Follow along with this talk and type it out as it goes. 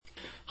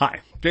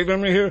Hi, Dave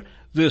Emery here.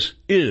 This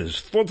is,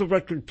 for the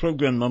record,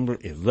 program number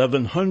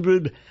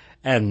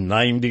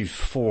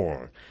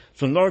 1194.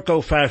 The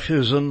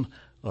narco-fascism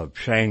of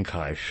Chiang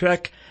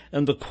Kai-shek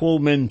and the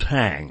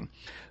Kuomintang.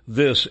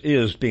 This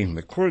is being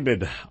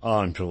recorded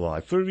on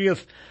July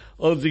 30th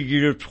of the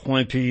year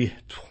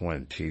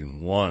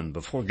 2021.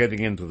 Before getting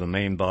into the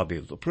main body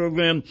of the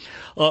program,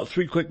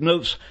 3 quick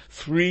notes,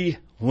 3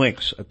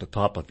 links at the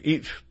top of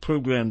each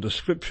program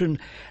description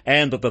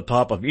and at the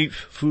top of each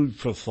Food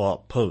for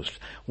Thought post.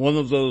 One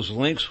of those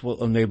links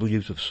will enable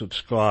you to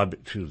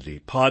subscribe to the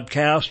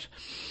podcast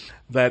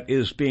that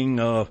is being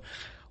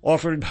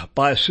offered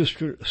by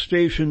sister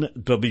station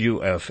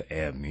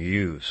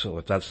WFMU. So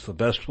if that's the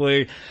best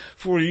way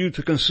for you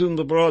to consume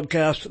the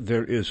broadcast,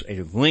 there is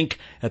a link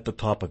at the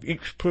top of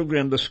each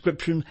program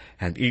description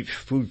and each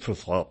Food for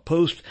Thought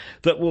post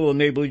that will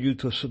enable you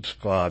to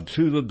subscribe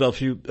to the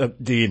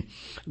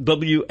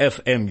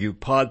WFMU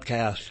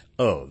podcast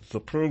of the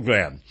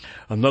program.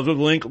 Another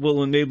link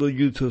will enable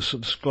you to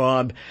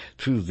subscribe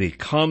to the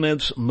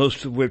comments,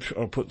 most of which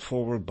are put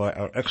forward by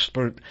our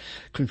expert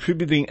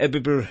contributing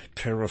editor,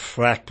 Tara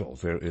Fractal.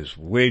 There is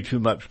way too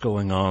much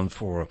going on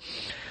for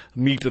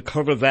me to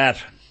cover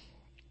that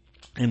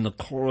in the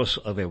course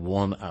of a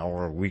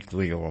 1-hour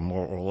weekly or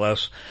more or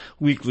less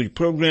weekly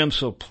program,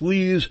 so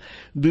please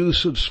do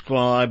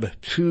subscribe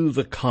to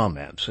the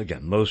comments.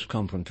 Again, most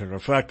come from Tara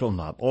Fractal,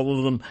 not all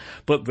of them,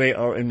 but they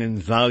are an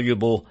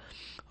invaluable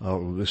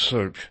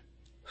research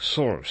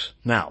source.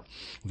 Now,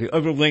 the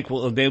other link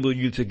will enable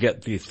you to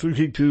get the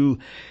 32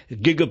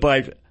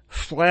 gigabyte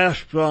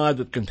flash drive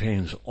that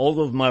contains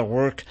all of my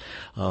work,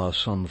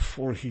 some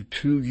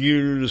 42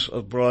 years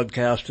of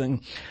broadcasting,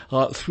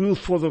 through,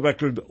 for the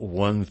record,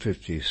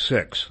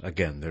 156.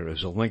 Again, there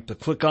is a link to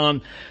click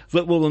on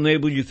that will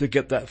enable you to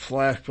get that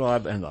flash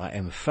drive, and I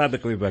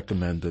emphatically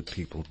recommend that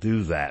people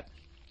do that.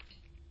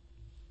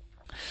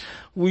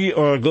 We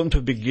are going to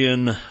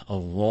begin a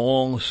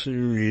long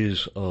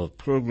series of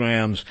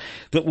programs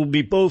that will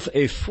be both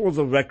a for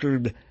the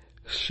record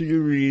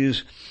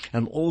series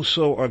and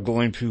also are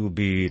going to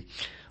be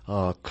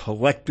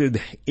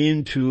collected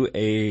into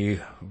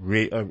a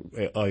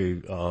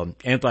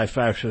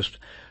anti-fascist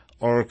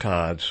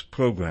archives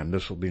program.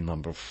 This will be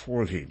number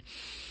 40.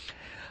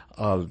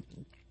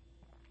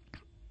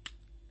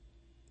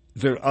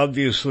 There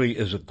obviously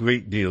is a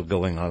great deal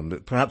going on,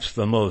 but perhaps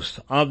the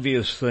most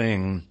obvious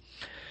thing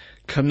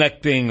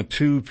connecting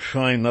to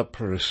China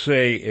per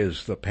se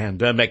is the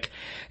pandemic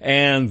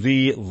and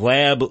the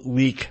lab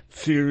leak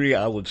theory,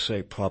 I would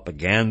say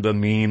propaganda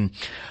meme,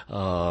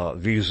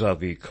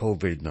 vis-a-vis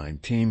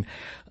COVID-19.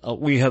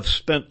 We have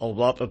spent a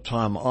lot of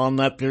time on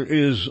that. There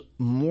is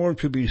more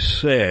to be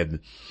said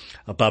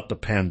about the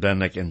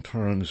pandemic in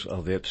terms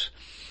of its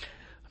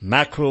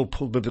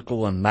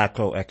macro-political and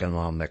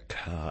macroeconomic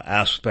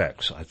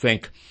aspects. I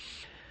think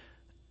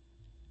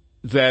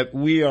that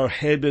we are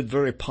headed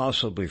very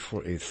possibly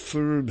for a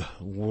third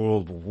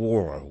world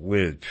war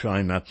with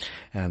China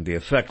and the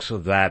effects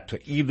of that,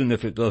 even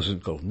if it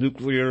doesn't go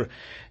nuclear,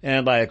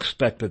 and I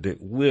expect that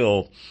it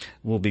will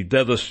be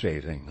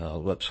devastating.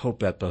 Let's hope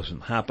that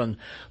doesn't happen,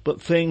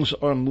 but things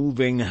are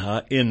moving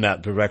in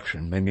that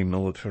direction. Many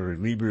military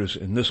leaders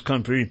in this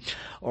country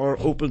are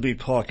openly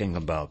talking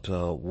about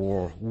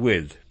war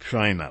with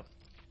China.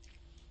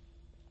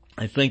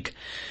 I think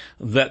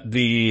that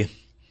the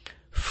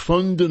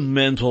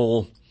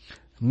fundamental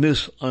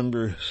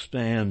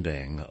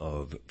misunderstanding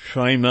of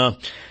China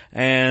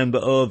and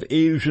of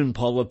Asian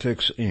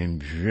politics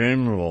in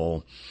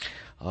general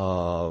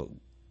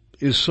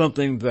is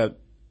something that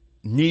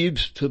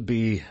needs to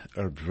be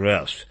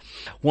addressed.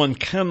 One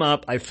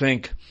cannot, I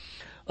think,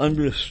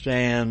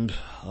 understand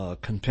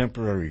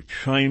contemporary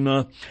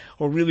China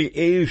or really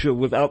Asia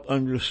without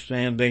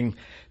understanding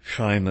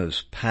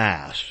China's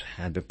past,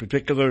 and in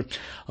particular,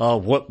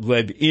 what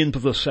led into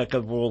the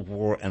Second World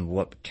War and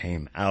what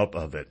came out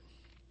of it.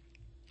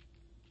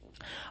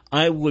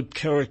 I would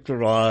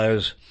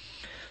characterize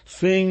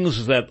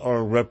things that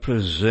are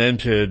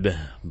represented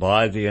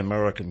by the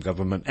American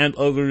government and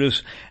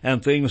others,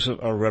 and things that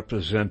are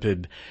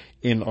represented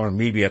in our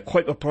media,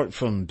 quite apart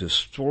from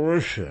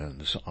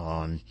distortions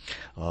on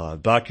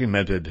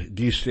documented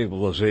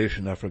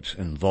destabilization efforts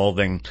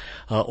involving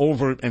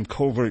overt and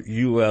covert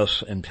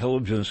U.S.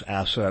 intelligence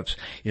assets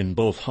in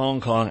both Hong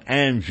Kong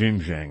and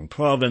Xinjiang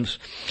province.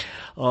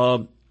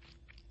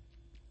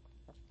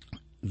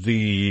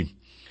 The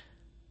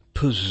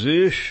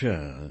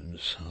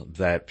positions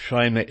that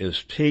China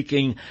is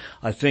taking,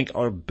 I think,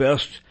 are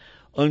best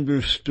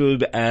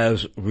understood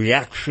as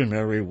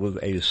reactionary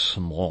with a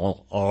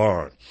small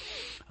r.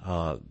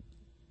 I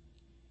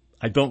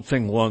don't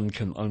think one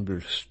can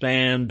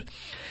understand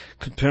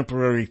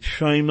contemporary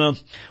China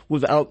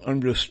without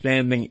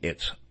understanding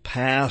its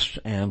past,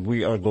 and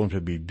we are going to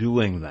be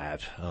doing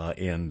that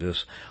in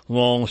this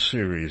long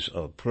series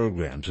of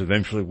programs.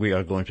 Eventually we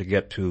are going to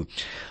get to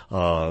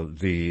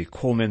the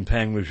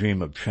Kuomintang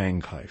regime of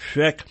Chiang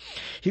Kai-shek.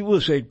 He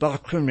was a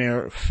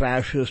doctrinaire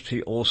fascist.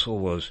 He also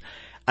was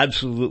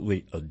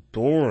absolutely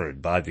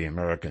adored by the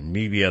American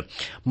media,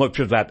 much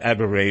of that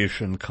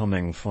adoration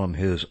coming from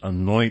his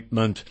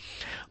anointment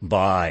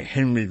by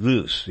Henry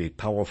Luce, the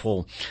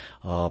powerful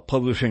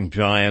publishing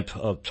giant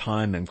of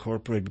Time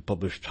Incorporated,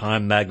 published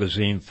Time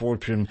magazine,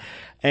 Fortune,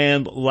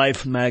 and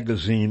Life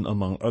magazine,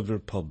 among other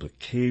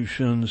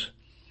publications.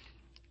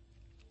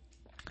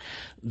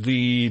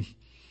 The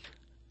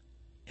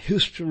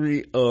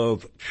history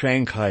of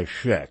Chiang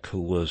Kai-shek,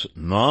 who was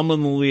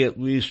nominally at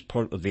least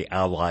part of the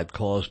Allied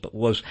cause, but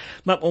was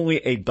not only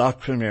a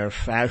doctrinaire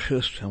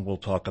fascist, and we'll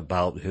talk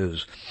about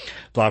his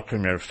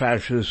doctrinaire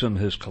fascism,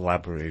 his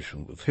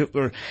collaboration with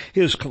Hitler,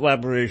 his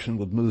collaboration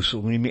with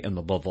Mussolini, and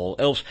above all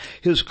else,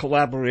 his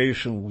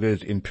collaboration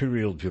with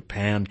Imperial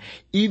Japan,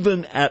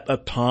 even at a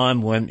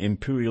time when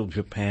Imperial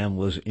Japan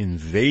was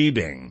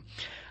invading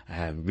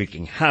and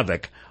wreaking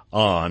havoc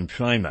on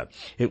China.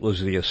 It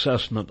was the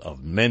assessment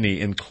of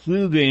many,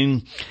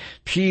 including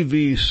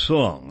P.V.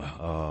 Sung,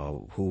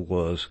 who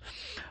was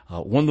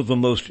one of the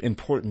most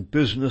important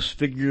business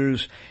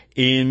figures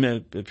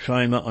in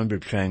China under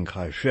Chiang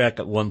Kai-shek,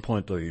 at one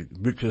point the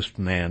richest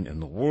man in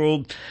the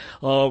world,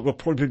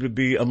 reported to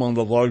be among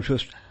the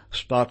largest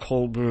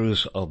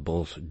stockholders of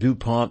both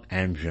DuPont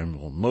and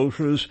General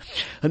Motors,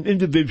 an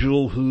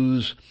individual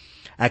whose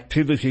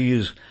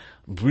activities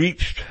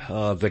breached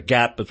the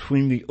gap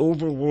between the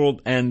overworld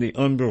and the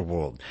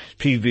underworld.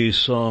 P.V.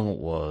 Sung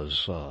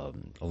was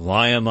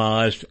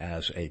lionized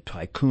as a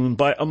tycoon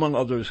by, among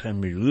others,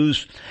 Henry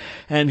Luce,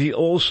 and he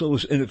also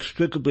was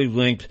inextricably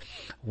linked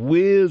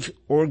with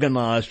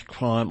organized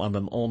crime on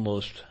an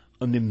almost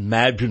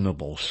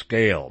unimaginable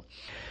scale.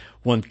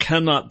 One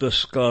cannot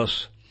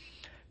discuss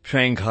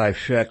Chiang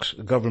Kai-shek's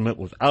government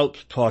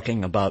without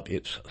talking about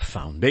its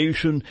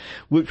foundation,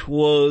 which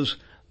was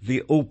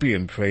the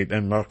opium trade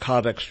and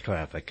narcotics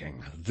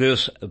trafficking.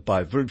 This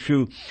by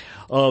virtue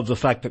of the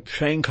fact that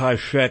Chiang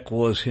Kai-shek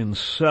was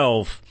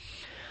himself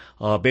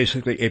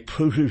basically a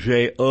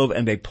protege of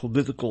and a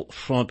political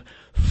front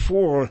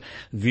for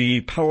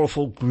the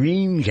powerful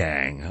Green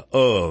Gang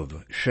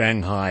of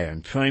Shanghai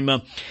and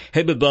China,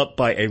 headed up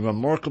by a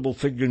remarkable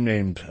figure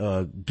named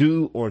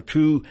Du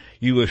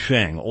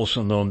Yuesheng,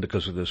 also known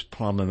because of his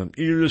prominent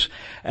ears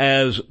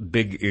as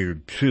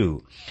Big-Eared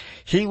Chu.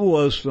 He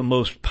was the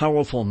most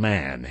powerful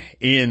man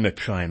in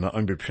China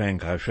under Chiang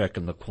Kai-shek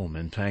and the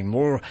Kuomintang,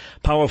 more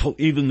powerful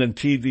even than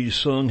P.V.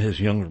 Sung, his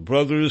younger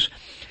brothers.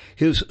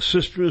 His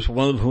sisters,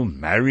 one of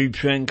whom married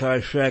Chiang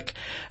Kai-shek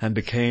and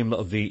became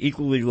the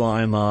equally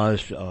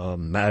lionized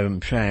Madame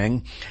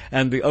Chiang,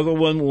 and the other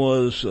one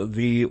was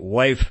the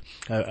wife,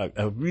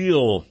 a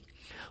real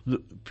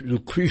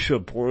Lucretia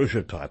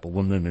Borgia type, a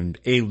woman named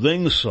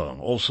Ailing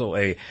Sung, also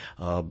a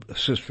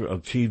sister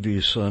of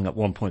T.V. Sung, at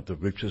one point the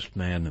richest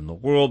man in the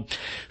world.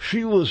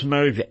 She was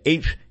married to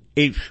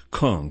H.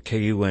 Kung,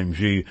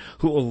 K-U-N-G,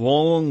 who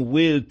along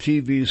with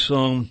T.V.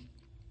 Sung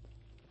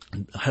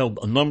held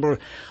a number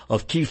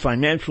of key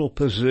financial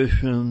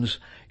positions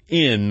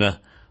in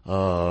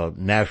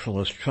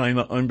nationalist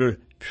China under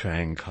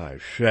Chiang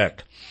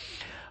Kai-shek.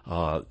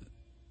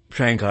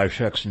 Chiang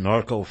Kai-shek's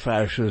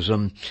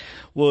narco-fascism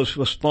was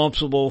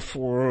responsible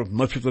for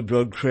much of the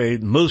drug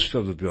trade, most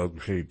of the drug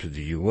trade to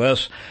the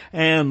U.S.,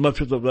 and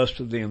much of the rest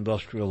of the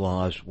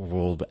industrialized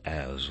world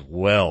as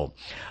well.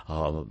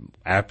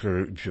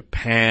 After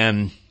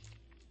Japan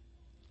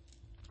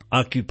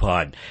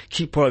occupied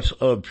key parts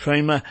of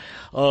China,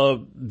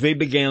 they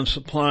began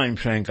supplying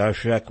Chiang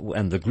Kai-shek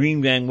and the Green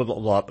Gang with a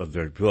lot of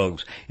their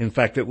drugs. In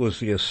fact, it was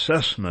the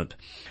assessment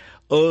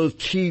of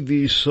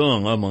T.V.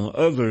 Sung, among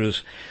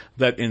others,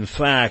 that in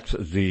fact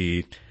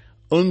the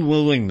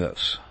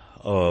unwillingness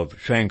of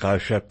Chiang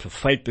Kai-shek to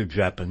fight the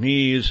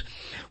Japanese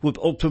would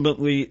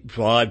ultimately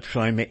drive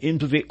China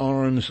into the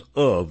arms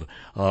of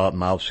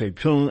Mao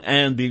Zedong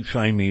and the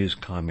Chinese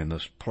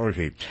Communist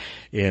Party.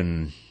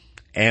 In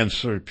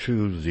answer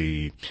to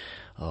the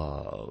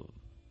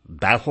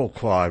battle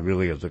cry,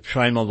 really, of the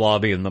China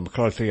lobby in the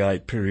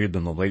McCarthyite period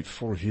in the late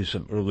 40s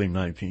and early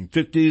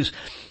 1950s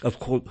of,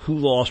 quote, who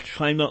lost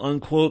China,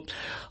 unquote,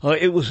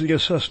 it was the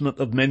assessment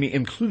of many,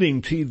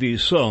 including T.V.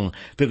 Sung,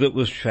 that it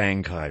was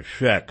Chiang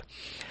Kai-shek.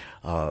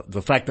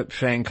 The fact that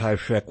Chiang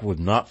Kai-shek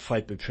would not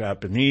fight the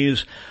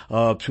Japanese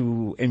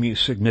to any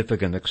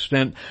significant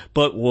extent,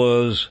 but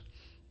was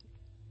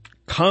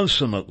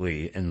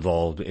consummately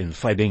involved in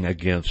fighting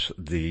against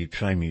the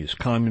Chinese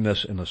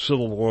communists in a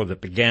civil war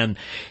that began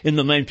in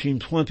the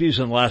 1920s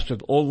and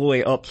lasted all the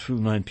way up through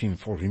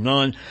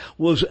 1949,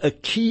 was a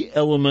key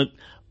element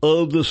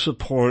of the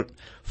support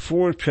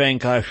for Chiang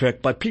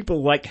Kai-shek by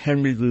people like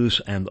Henry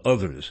Luce and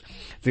others.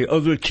 The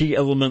other key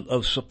element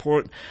of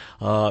support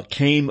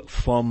came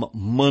from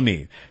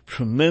money,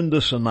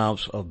 tremendous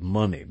amounts of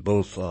money,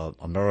 both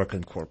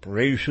American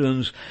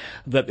corporations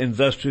that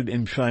invested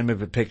in China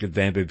to take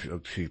advantage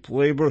of cheap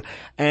labor,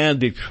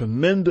 and a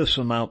tremendous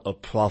amount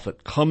of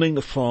profit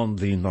coming from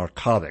the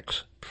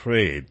narcotics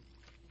trade.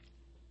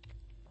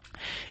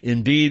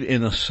 Indeed,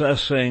 in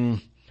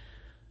assessing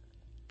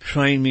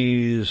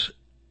Chinese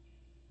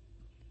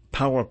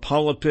power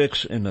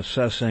politics in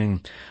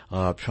assessing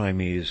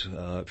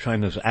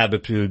China's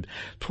attitude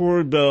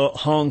toward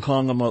Hong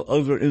Kong, among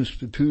other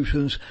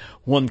institutions.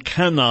 One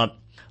cannot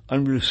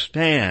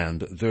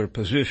understand their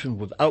position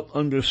without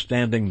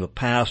understanding the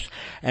past.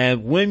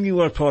 And when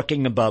you are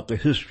talking about the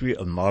history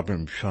of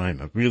modern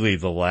China, really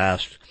the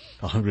last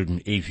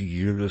 180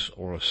 years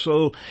or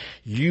so,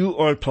 you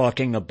are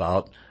talking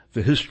about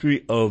the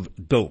history of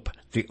dope,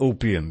 the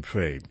opium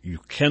trade. You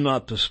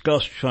cannot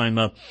discuss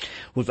China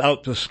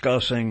without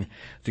discussing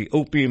the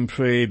opium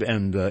trade,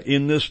 and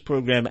in this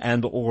program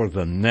and or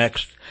the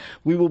next,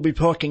 we will be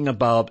talking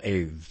about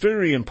a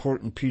very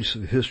important piece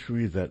of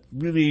history that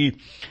really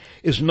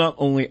is not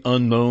only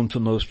unknown to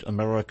most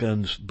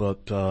Americans,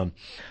 but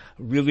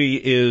really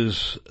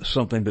is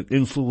something that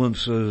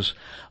influences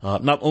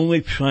not only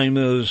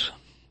China's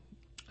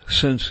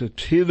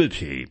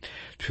sensitivity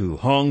to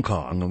Hong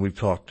Kong, and we've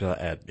talked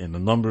in a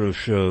number of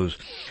shows,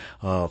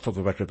 for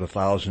the record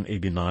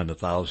 1089,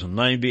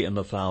 1090, and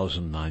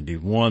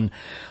 1091,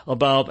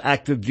 about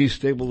active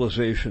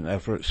destabilization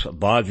efforts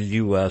by the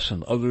U.S.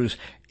 and others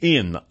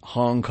in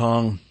Hong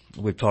Kong.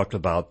 We've talked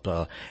about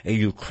a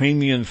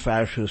Ukrainian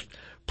fascist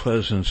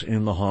presence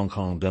in the Hong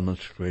Kong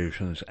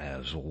demonstrations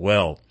as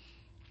well.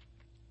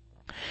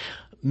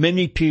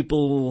 Many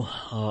people,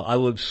 I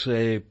would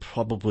say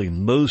probably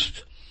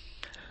most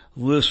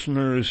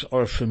listeners,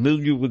 are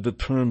familiar with the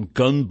term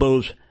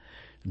gunboat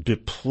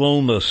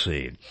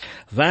diplomacy.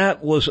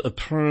 That was a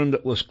term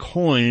that was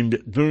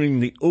coined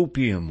during the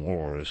Opium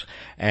Wars,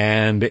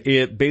 and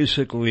it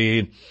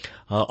basically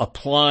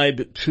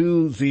applied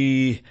to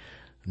the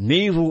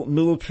naval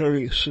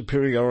military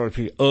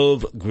superiority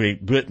of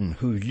Great Britain,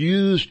 who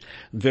used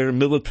their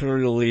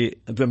militarily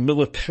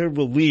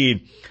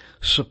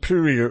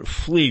superior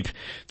fleet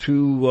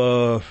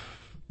to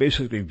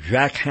basically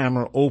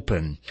jackhammer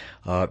open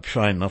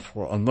China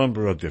for a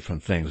number of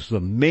different things.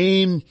 The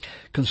main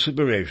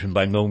consideration,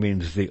 by no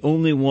means the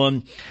only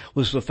one,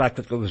 was the fact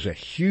that there was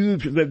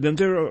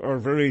there are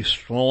very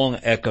strong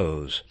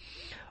echoes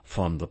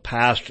from the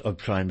past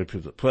of China to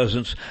the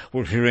present.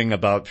 We're hearing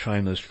about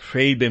China's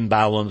trade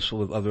imbalance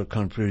with other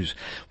countries.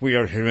 We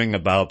are hearing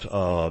about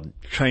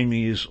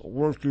Chinese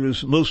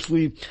workers,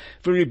 mostly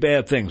very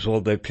bad things,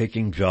 all they're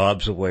taking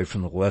jobs away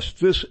from the West.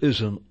 This is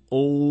an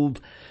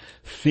old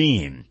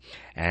theme.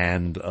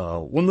 And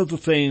one of the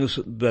things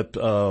that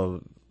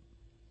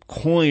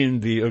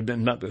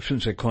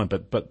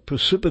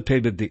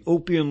precipitated the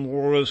Opium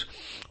Wars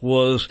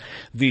was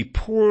the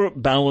poor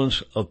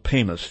balance of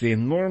payments, the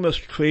enormous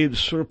trade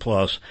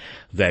surplus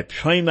that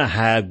China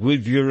had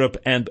with Europe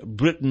and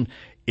Britain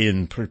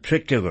in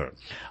particular.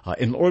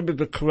 In order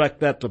to correct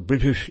that, the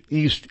British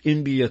East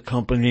India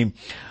Company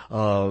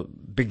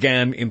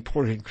began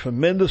importing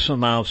tremendous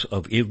amounts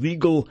of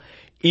illegal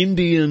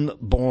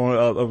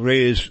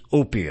Indian-raised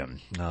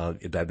opium.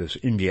 That is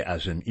India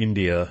as in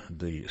India,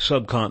 the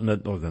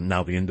subcontinent, or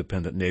now the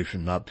independent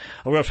nation, not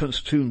a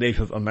reference to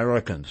Native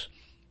Americans.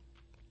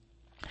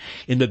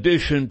 In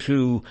addition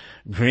to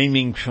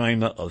draining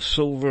China of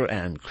silver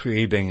and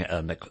creating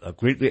a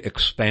greatly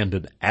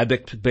expanded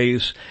addict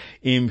base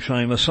in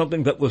China,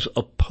 something that was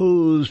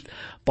opposed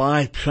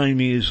by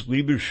Chinese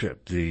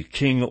leadership, the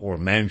Qing or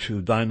Manchu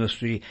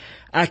dynasty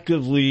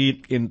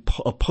actively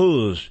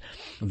opposed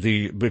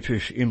the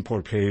British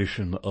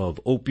importation of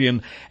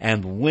opium,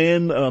 and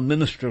when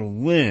Minister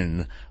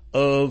Lin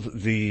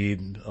of the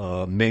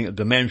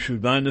Manchu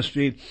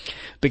dynasty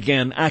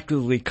began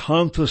actively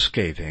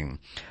confiscating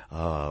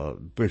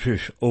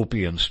British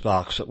opium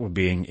stocks that were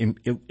being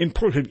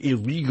imported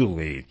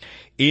illegally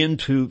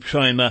into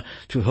China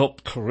to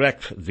help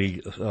correct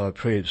the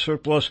trade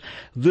surplus.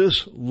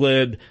 This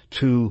led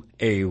to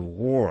a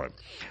war.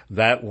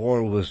 That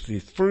war was the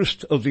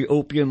first of the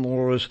Opium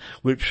Wars,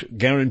 which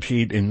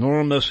guaranteed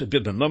it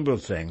did a number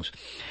of things.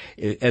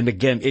 And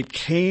again, it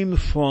came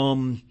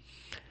from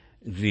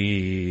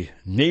the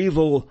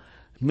naval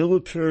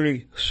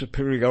military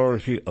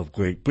superiority of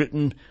Great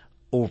Britain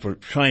over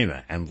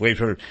China, and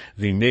later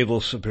the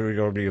naval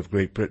superiority of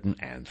Great Britain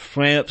and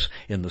France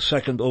in the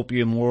Second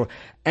Opium War,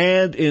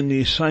 and in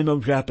the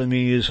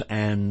Sino-Japanese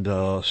and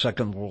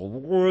Second World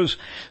Wars,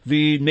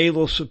 the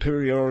naval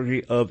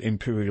superiority of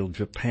Imperial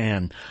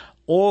Japan,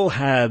 all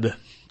had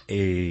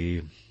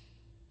a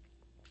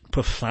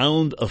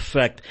profound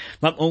effect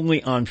not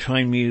only on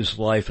Chinese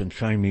life and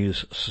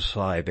Chinese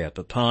society at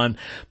the time,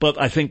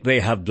 but I think they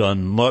have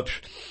done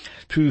much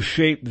to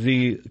shape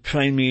the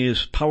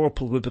Chinese power,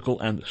 political,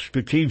 and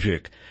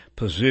strategic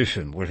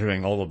position. We're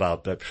hearing all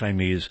about the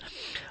Chinese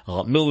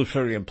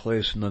military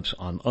emplacements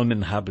on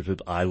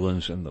uninhabited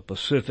islands in the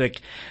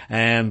Pacific,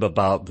 and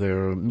about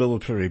their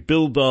military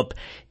buildup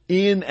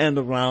in and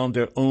around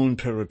their own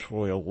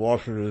territorial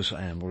waters,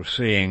 and we're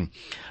seeing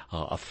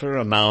a fair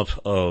amount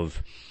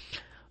of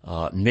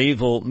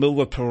naval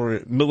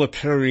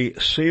military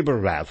saber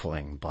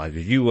rattling by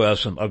the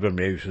U.S. and other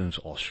nations,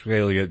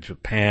 Australia,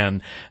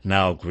 Japan,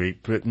 now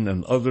Great Britain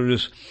and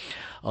others.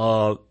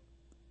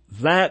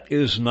 That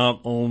is not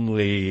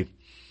only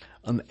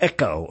an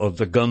echo of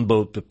the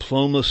gunboat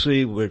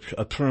diplomacy,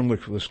 a term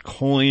which was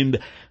coined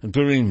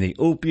during the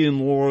Opium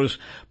Wars,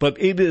 but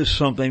it is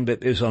something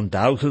that is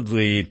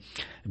undoubtedly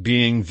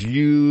being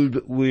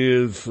viewed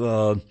with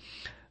an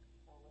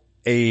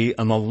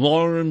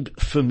alarmed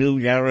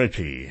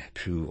familiarity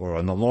or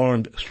an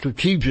alarmed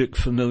strategic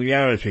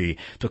familiarity,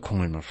 to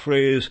coin a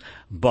phrase,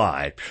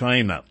 by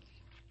China.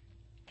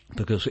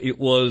 Because it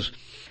was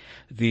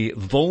the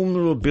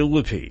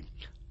vulnerability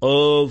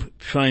of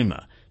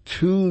China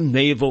to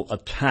naval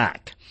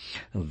attack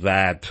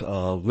that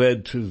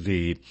led to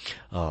the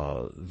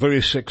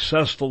very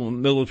successful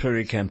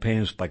military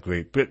campaigns by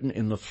Great Britain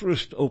in the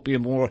First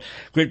Opium War,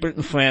 Great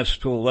Britain, France,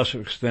 to a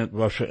lesser extent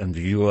Russia and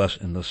the U.S.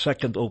 in the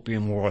Second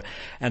Opium War.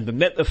 And the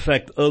net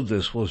effect of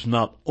this was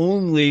not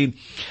only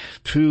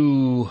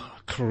to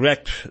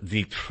correct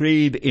the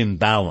trade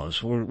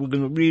imbalance. We're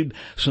going to read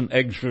some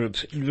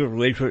excerpts either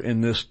later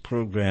in this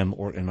program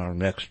or in our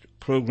next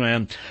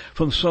program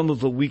from some of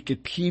the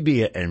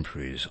Wikipedia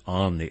entries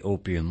on the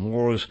Opium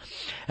Wars,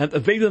 and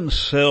they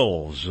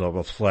themselves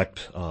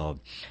reflect an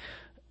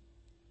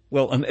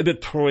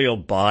editorial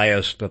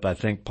bias that I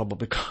think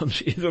probably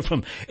comes either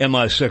from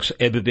MI6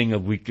 editing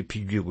of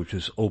Wikipedia, which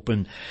is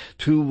open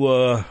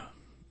to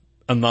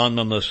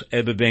anonymous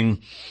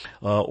editing,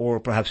 or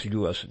perhaps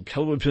U.S.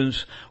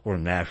 intelligence or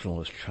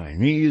nationalist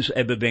Chinese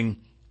editing.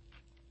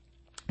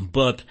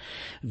 But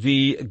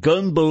the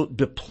gunboat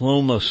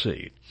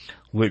diplomacy,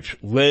 which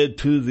led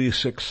to the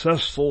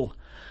successful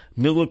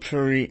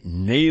military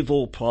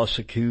naval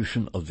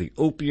prosecution of the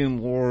Opium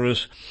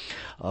Wars,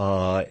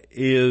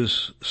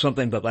 is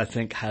something that I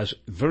think has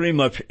very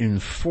much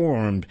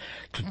informed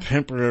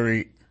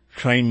contemporary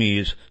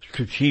Chinese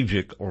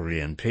strategic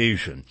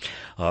orientation.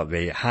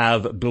 They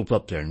have built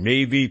up their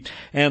navy,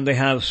 and they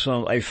have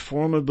a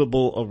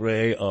formidable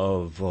array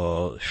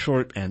of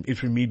short and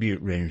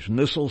intermediate range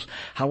missiles.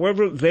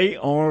 However, they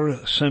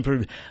are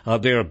centered,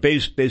 they are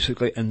based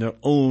basically in their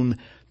own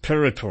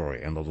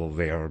territory, and although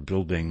they are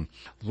building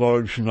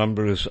large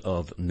numbers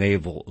of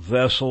naval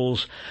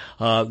vessels,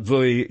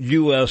 the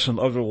U.S. and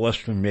other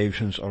Western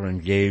nations are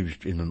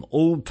engaged in an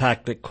old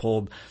tactic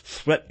called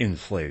threat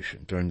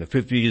inflation. During the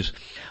 50s,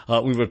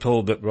 we were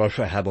told that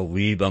Russia had a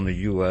lead on the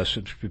U.S.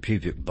 in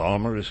strategic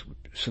bombers.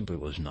 Simply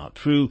was not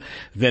true.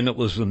 Then it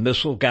was the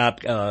missile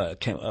gap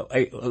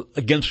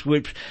against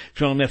which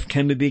John F.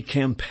 Kennedy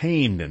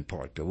campaigned in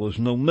part. There was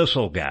no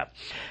missile gap.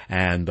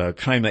 And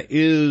China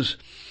is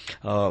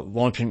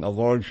launching a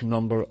large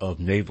number of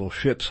naval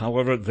ships.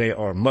 However, they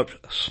are much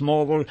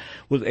smaller,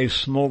 with a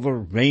smaller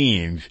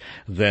range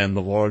than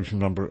the large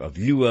number of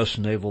U.S.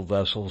 naval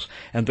vessels,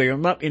 and they are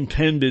not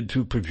intended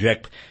to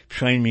project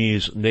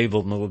Chinese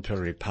naval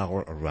military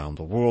power around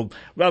the world.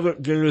 Rather,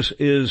 theirs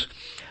is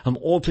an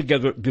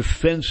altogether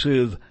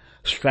defensive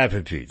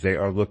strategy. They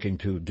are looking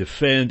to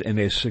defend in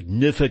a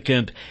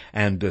significant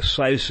and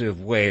decisive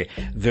way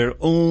their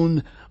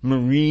own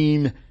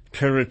marine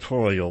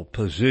territorial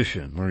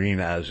position, marine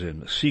as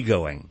in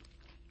seagoing.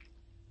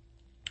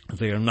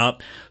 They are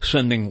not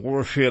sending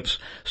warships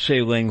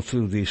sailing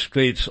through the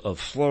Straits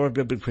of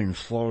Florida between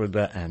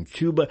Florida and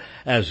Cuba,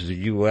 as the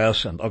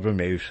U.S. and other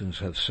nations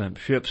have sent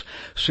ships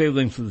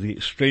sailing through the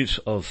Straits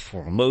of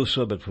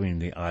Formosa between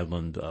the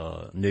island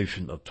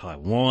nation of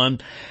Taiwan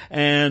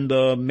and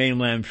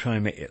mainland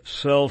China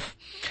itself.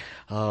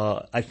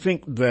 I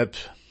think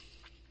that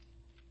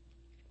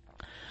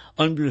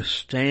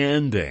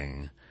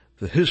understanding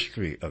the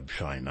history of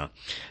China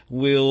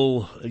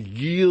will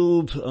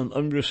yield an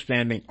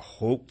understanding,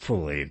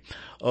 hopefully,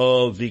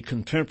 of the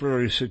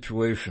contemporary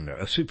situation there,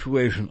 a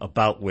situation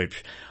about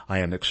which I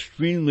am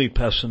extremely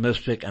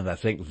pessimistic, and I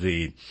think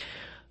the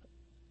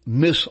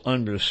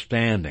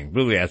misunderstanding,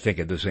 really I think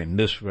it is a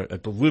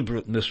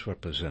deliberate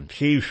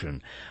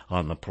misrepresentation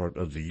on the part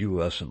of the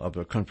U.S. and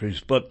other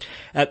countries, but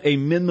at a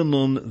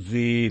minimum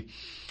the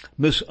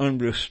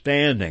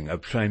misunderstanding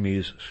of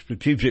Chinese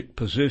strategic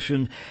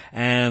position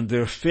and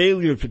their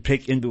failure to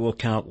take into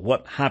account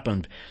what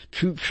happened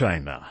to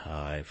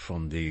China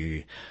from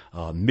the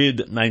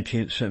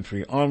mid-19th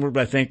century onward,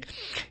 I think,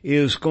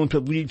 is going to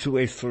lead to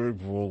a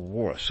Third World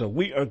War. So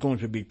we are going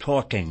to be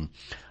talking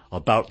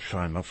about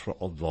China for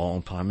a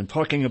long time and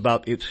talking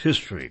about its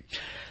history.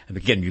 And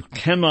again, you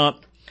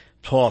cannot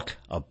talk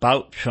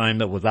about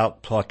China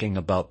without talking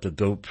about the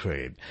dope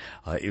trade.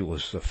 It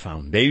was the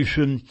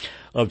foundation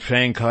of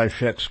Chiang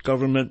Kai-shek's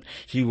government.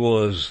 He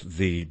was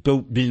the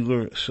dope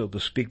dealer, so to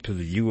speak, to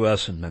the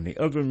U.S. and many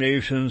other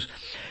nations.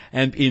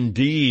 And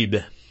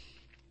indeed,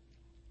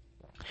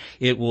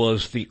 it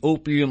was the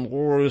Opium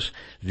Wars,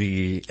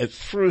 the, at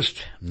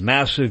first,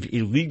 massive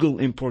illegal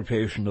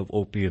importation of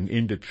opium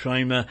into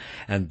China,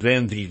 and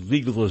then the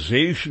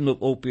legalization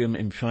of opium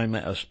in China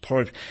as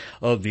part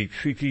of the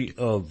treaty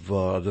of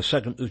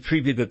the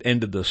treaty that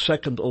ended the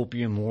Second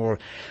Opium War,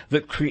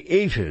 that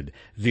created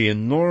the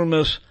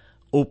enormous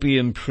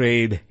opium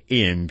trade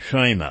in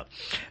China.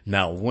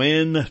 Now,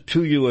 when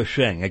Tu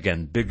Yuesheng,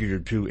 again, Brigadier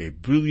Tu, a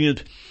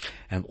brilliant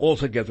and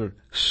altogether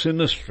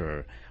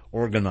sinister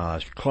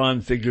organized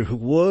crime figure who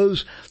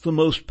was the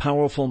most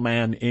powerful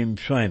man in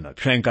China.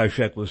 Chiang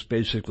Kai-shek was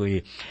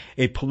basically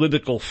a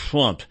political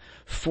front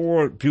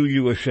for Zhu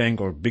Yuesheng,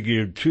 or Big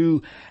Ear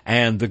 2,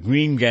 and the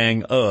Green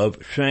Gang of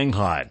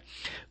Shanghai.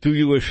 Zhu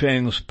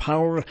Yuesheng's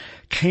power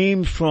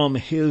came from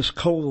his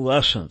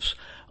coalescence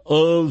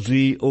of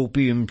the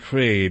opium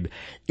trade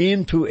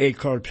into a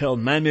cartel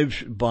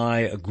managed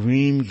by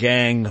Green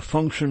Gang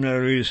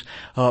functionaries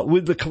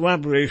with the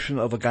collaboration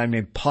of a guy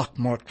named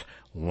Pockmarked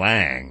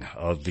Wang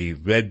of the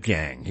Red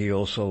Gang. He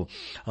also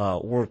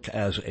worked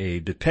as a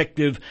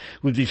detective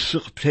with the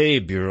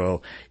Sûreté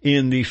Bureau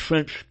in the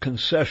French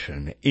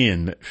concession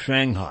in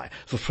Shanghai.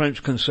 The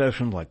French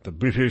concession, like the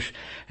British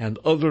and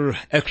other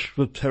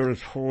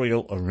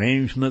extraterritorial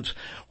arrangements,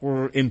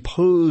 were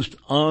imposed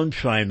on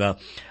China,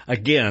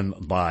 again,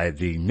 by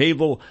the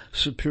naval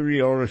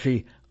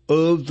superiority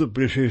of the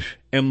British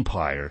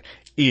Empire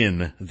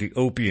in the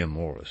Opium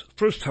Wars.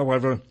 First,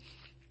 however,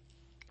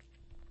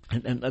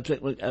 and I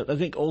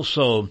think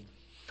also,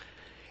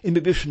 in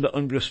addition to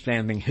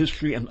understanding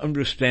history and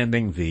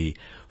understanding the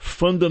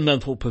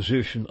fundamental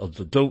position of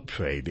the dope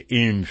trade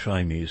in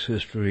Chinese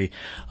history,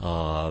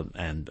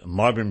 and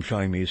modern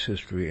Chinese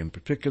history in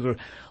particular,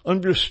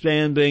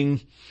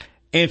 understanding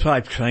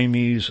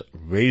anti-Chinese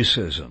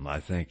racism, I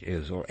think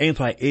or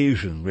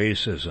anti-Asian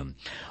racism,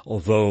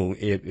 although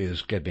it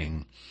is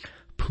getting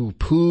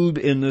poo-pooed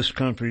in this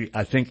country,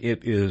 I think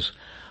it is,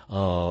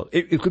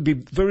 it could be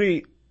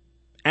very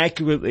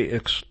accurately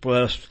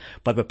expressed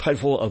by the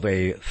title of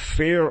a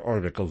FAIR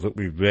article that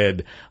we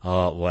read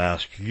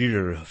last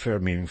year, FAIR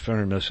meaning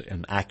fairness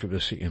and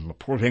accuracy in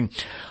reporting.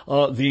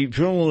 The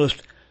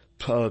journalist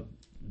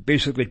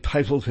basically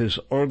titled his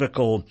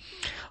article,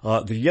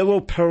 The Yellow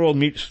Peril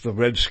Meets the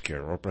Red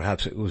Scare, or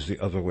perhaps it was the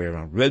other way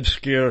around, Red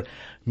Scare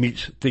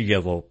meets the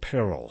Yellow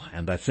Peril.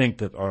 And I think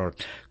that our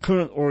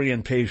current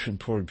orientation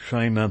toward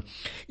China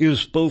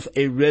is both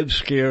a Red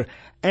Scare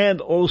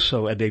and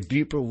also, at a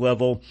deeper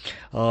level,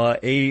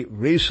 a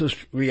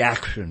racist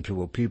reaction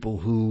to a people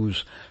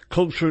whose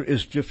culture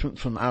is different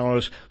from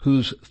ours,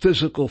 whose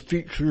physical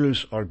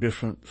features are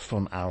different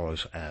from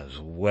ours as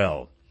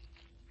well.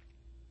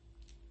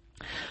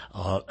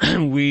 I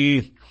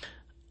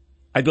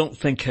don't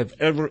think, have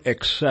ever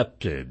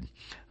accepted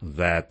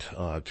that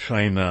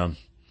China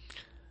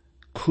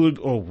could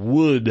or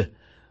would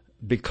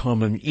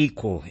become an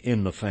equal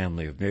in the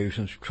family of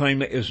nations.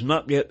 China is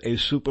not yet a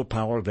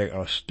superpower. They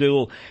are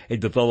still a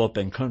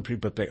developing country,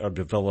 but they are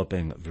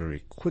developing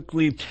very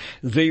quickly.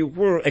 They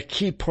were a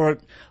key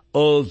part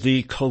of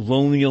the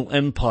colonial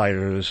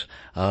empires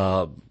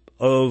of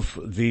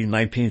the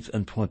 19th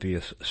and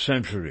 20th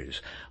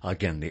centuries.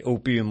 Again, the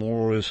Opium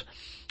Wars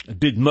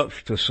did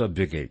much to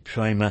subjugate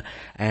China,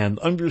 and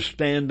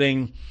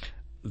understanding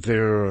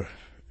their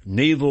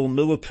naval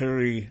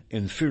military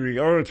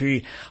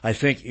inferiority, I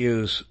think,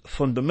 is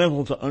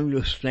fundamental to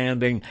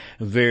understanding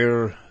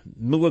their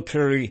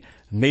military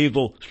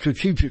naval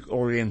strategic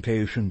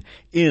orientation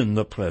in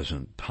the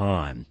present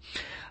time.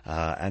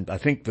 And I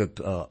think that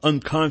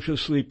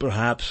unconsciously,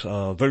 perhaps,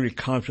 very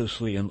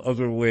consciously in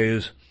other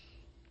ways,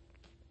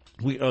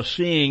 we are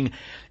seeing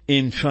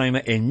in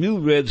China a new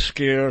Red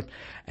Scare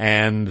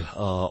and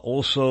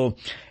also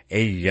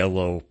a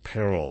Yellow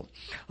Peril.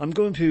 I'm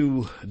going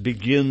to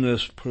begin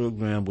this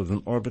program with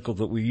an article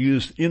that we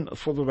used in,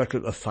 for the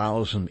record,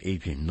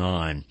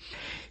 1089.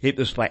 It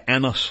is by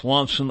Anna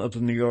Swanson of the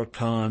New York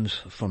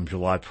Times from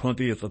July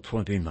 20th of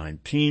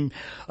 2019.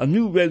 A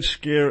new Red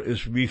Scare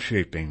is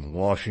reshaping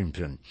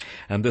Washington.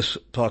 And this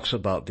talks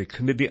about the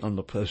Committee on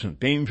the Present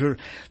Danger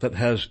that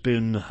has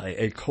been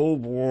a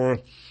Cold War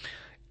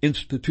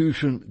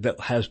institution that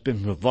has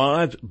been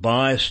revived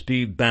by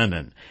Steve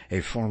Bannon, a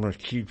former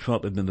key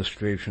Trump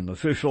administration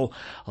official,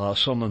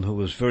 someone who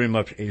was very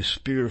much a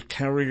spear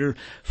carrier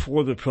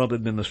for the Trump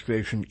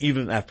administration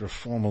even after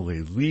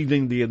formally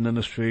leaving the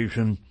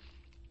administration.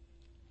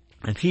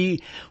 And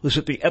he was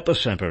at the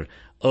epicenter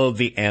of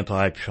the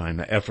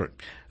anti-China effort.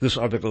 This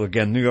article,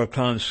 again, New York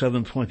Times,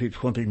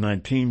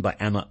 7/20/2019, by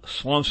Anna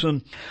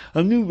Swanson.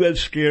 A new Red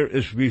Scare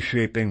is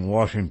reshaping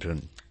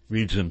Washington,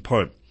 reads in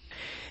part.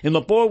 In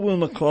the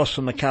ballroom across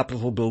from the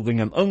Capitol building,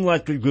 an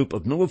unlikely group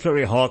of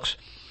military hawks,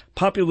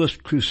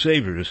 populist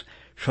crusaders,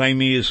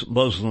 Chinese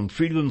Muslim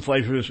freedom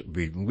fighters,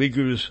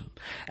 Uyghurs,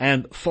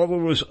 and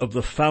followers of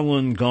the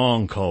Falun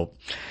Gong cult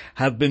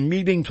have been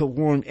meeting to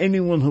warn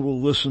anyone who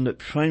will listen that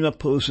China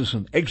poses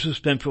an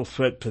existential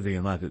threat to the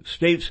United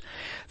States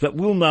that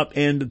will not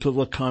end until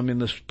the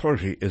Communist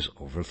Party is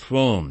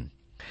overthrown.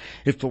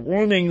 If the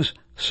warnings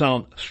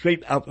sound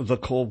straight out of the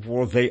Cold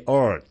War, they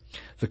are.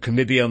 The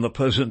Committee on the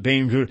Present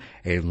Danger,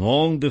 a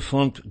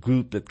long-defunct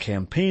group that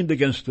campaigned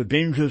against the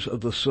dangers of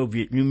the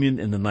Soviet Union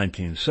in the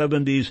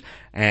 1970s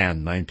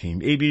and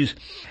 1980s,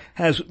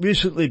 has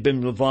recently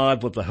been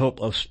revived with the help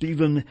of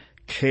Stephen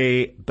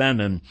K.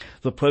 Bannon,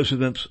 the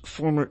president's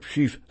former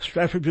chief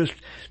strategist,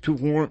 to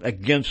warn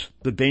against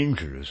the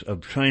dangers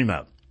of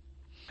China.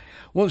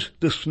 Once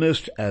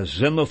dismissed as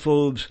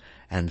xenophobes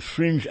and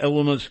fringe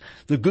elements,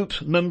 the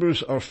group's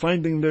members are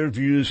finding their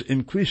views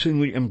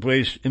increasingly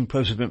embraced in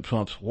President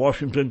Trump's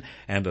Washington,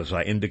 and as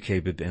I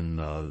indicated in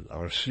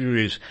our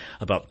series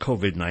about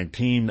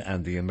COVID-19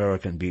 and the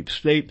American deep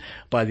state,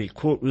 by the,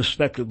 quote,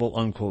 respectable,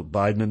 unquote,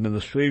 Biden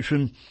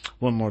administration.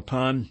 One more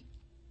time.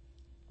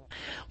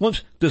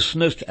 Once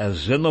dismissed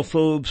as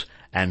xenophobes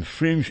and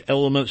fringe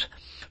elements,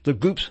 the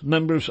group's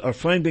members are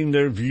finding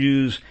their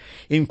views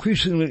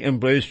increasingly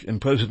embraced in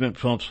President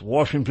Trump's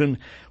Washington,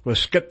 where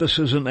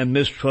skepticism and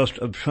mistrust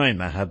of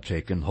China have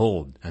taken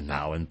hold, and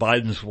now in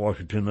Biden's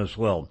Washington as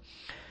well.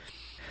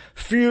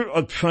 Fear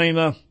of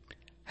China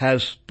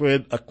has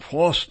spread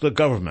across the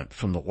government,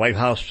 from the White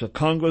House to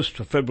Congress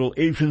to federal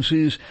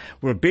agencies,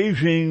 where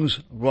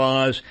Beijing's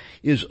rise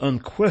is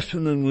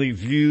unquestioningly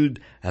viewed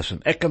as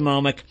an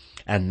economic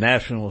and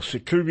national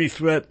security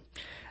threat,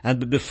 and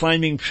the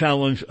defining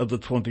challenge of the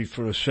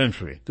 21st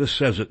century. This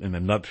says it in a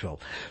nutshell.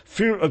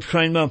 Fear of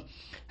China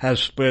has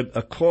spread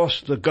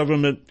across the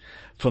government,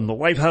 from the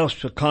White House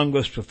to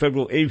Congress to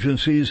federal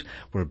agencies,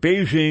 where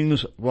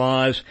Beijing's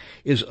rise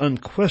is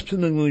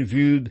unquestioningly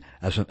viewed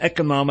as an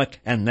economic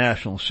and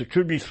national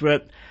security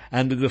threat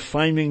and the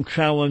defining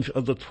challenge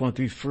of the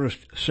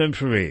 21st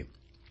century.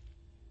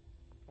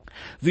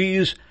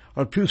 These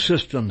are two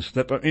systems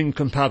that are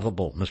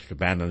incompatible, Mr.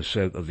 Bannon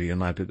said of the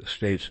United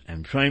States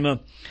and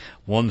China.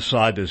 One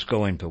side is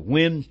going to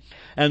win,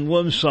 and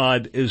one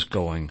side is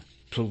going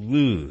to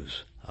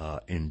lose,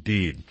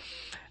 indeed.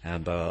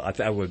 And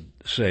I would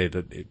say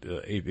that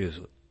it is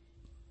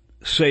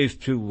safe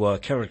to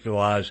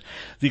characterize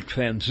the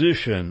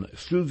transition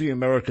through the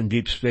American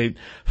deep state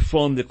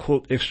from the,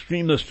 quote,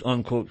 extremist,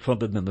 unquote,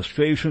 Trump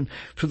administration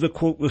to the,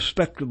 quote,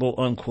 respectable,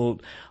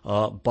 unquote,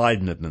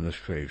 Biden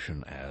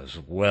administration as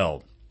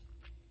well.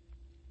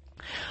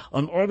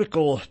 An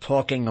article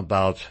talking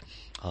about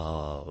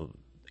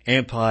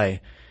anti-Asian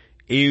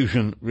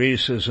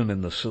racism in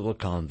the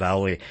Silicon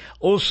Valley,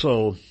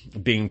 also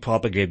being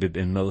propagated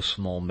in no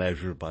small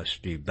measure by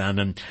Steve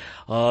Bannon,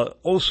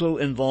 also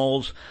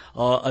involves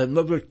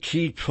another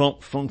key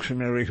Trump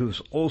functionary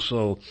who's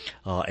also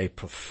a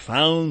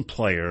profound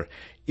player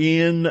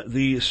in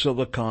the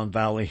Silicon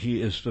Valley.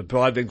 He is the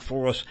driving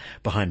force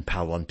behind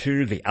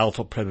Palantir, the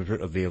alpha predator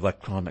of the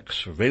electronic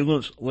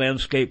surveillance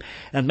landscape,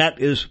 and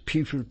that is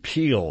Peter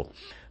Thiel,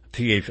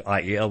 Thiel,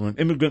 an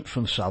immigrant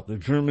from south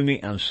of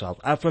Germany and South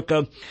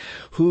Africa,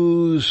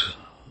 whose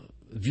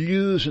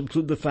views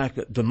include the fact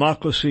that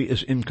democracy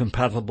is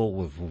incompatible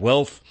with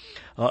wealth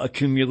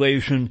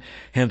accumulation,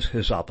 hence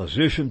his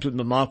opposition to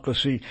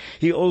democracy.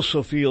 He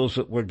also feels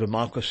that where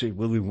democracy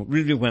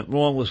really went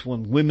wrong was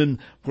when women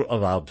were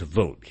allowed to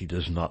vote. He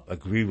does not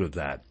agree with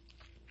that.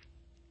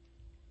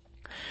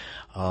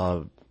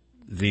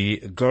 The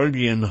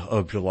Guardian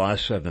of July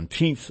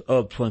 17th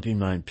of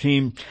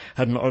 2019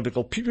 had an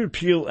article, Peter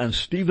Thiel and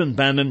Stephen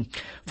Bannon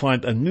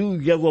find a new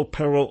yellow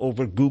peril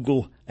over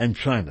Google and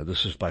China.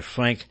 This is by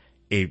Frank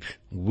H.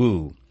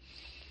 Wu.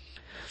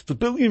 The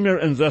billionaire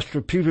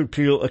investor Peter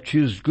Thiel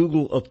accused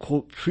Google of,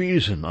 quote,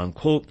 treason,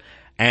 unquote,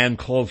 and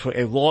called for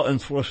a law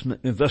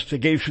enforcement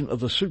investigation of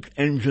the search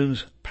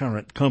engine's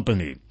parent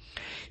company.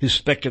 He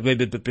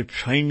speculated that the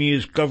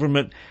Chinese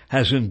government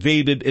has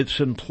invaded its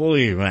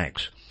employee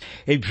ranks.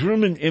 A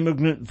German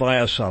immigrant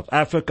via South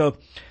Africa,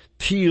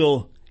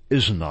 Thiel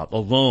is not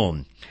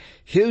alone.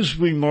 His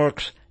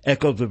remarks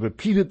echo the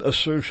repeated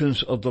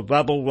assertions of the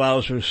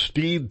rabble-rouser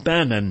Steve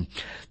Bannon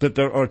that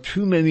there are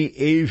too many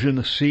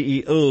Asian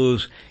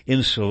CEOs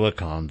in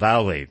Silicon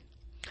Valley.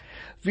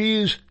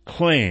 These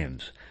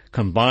claims,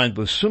 combined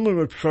with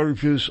similar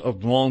charges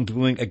of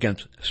wrongdoing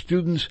against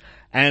students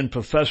and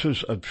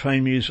professors of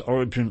Chinese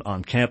origin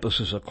on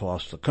campuses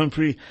across the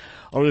country,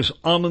 are as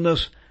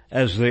ominous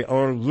as they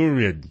are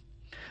lurid.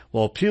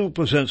 While Thiel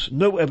presents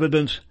no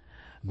evidence,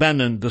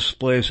 Bannon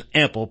displays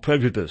ample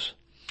prejudice.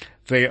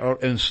 They are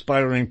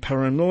inspiring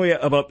paranoia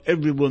about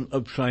everyone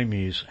of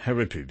Chinese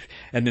heritage.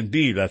 And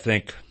indeed, I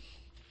think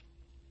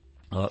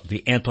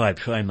the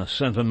anti-China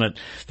sentiment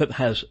that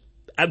has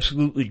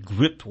absolutely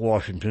gripped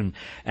Washington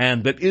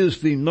and that is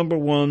the number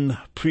one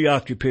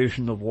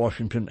preoccupation of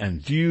Washington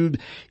and viewed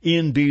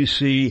in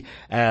D.C.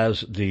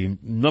 as the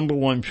number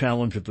one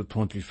challenge of the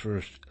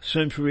 21st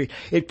century.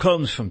 It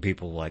comes from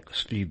people like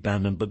Steve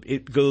Bannon, but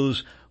it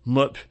goes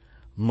much,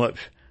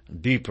 much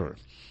deeper.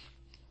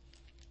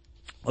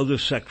 Other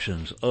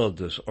sections of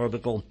this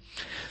article.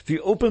 The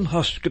open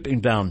hostility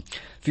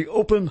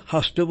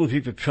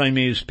to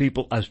Chinese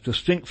people as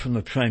distinct from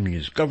the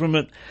Chinese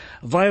government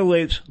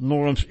violates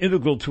norms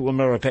integral to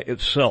America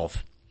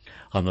itself.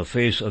 On the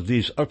face of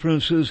these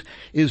utterances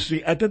is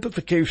the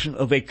identification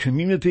of a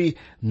community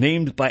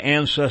named by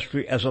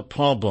ancestry as a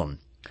problem.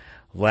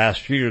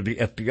 Last year, the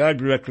FBI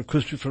Director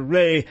Christopher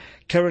Wray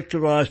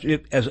characterized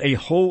it as a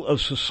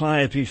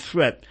whole-of-society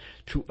threat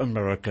to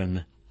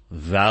American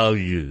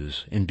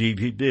values. Indeed,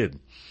 he did.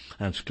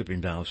 And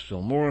skipping down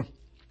still more.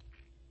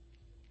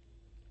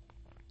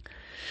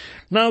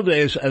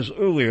 Nowadays, as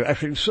earlier,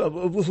 actually a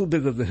little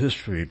bit of the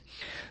history,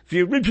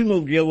 the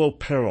original Yellow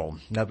Peril,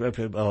 now let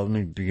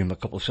me begin a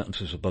couple of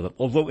sentences about it.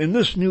 Although in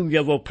this new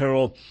Yellow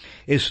Peril,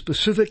 a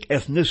specific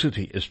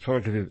ethnicity is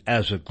targeted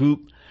as a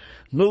group,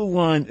 no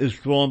line is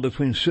drawn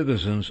between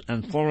citizens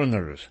and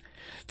foreigners.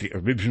 The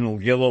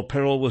original Yellow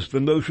Peril was the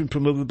notion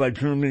promoted by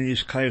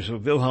Germany's Kaiser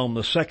Wilhelm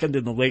II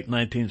in the late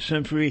 19th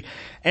century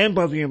and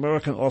by the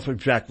American author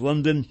Jack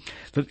London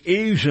that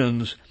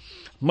Asians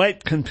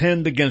might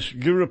contend against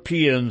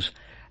Europeans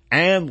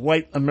and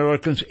white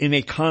Americans in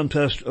a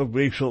contest of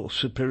racial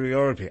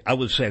superiority. I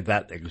would say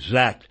that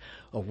exact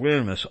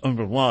awareness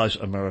underlies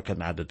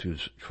American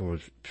attitudes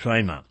towards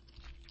China.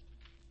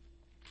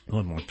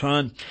 One more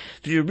time.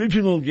 The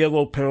original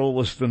Yellow Peril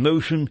was the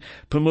notion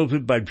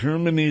promoted by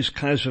Germany's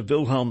Kaiser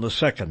Wilhelm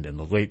II in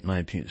the late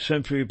 19th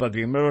century by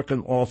the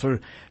American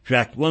author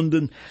Jack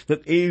London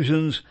that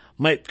Asians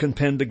might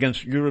contend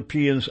against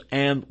Europeans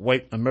and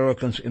white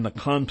Americans in a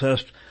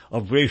contest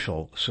of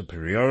racial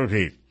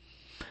superiority.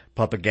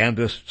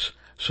 Propagandists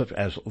such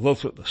as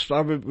Lothar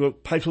Starbuck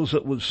wrote titles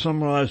that would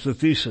summarize the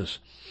thesis.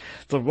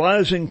 The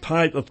Rising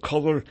Tide of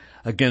Color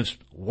Against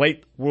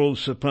White World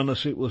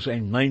Supremacy was a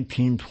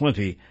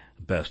 1920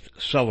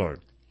 bestseller.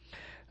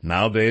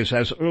 Nowadays,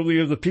 as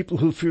earlier, the people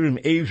who fear an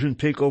Asian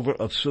takeover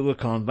of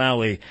Silicon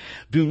Valley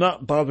do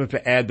not bother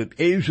to add that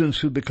Asians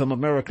who become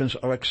Americans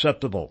are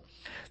acceptable.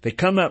 They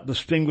cannot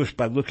distinguish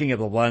by looking at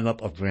a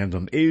lineup of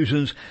random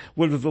Asians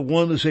whether the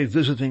one is a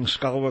visiting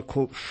scholar,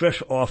 quote,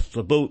 fresh off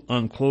the boat,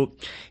 unquote,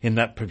 in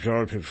that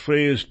pejorative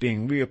phrase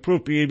being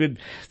reappropriated,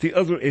 the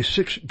other a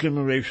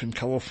sixth-generation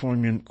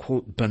Californian,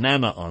 quote,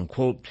 banana,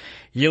 unquote,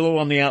 yellow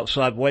on the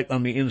outside, white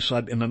on the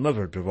inside in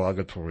another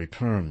derogatory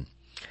term.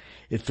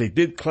 If they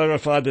did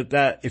clarify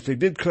that,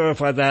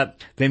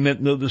 they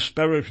meant no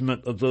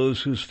disparagement of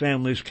those whose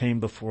families came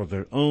before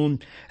their own.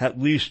 At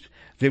least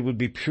they would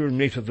be pure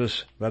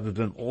nativists rather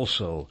than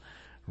also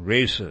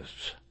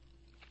racists.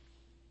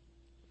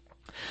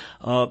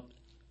 I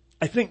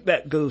think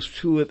that goes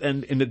to it,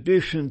 and in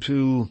addition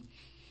to,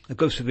 it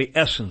goes to the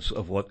essence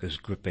of what is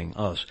gripping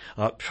us.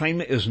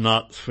 China is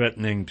not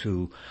threatening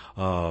to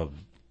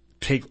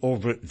take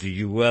over the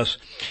U.S.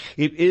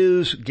 It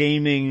is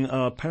gaining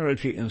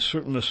parity in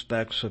certain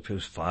aspects, such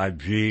as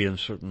 5G and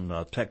certain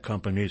tech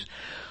companies.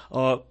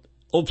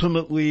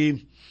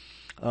 Ultimately,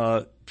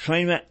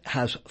 China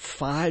has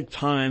 5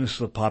 times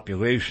the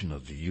population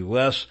of the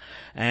U.S.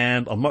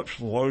 and a much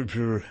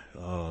larger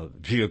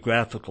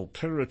geographical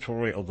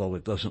territory, although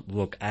it doesn't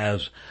look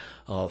as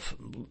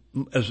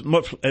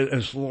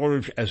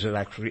large as it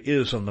actually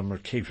is on the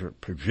Mercator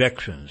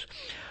projections.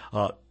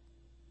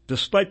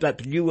 Despite that,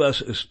 the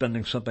U.S. is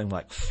spending something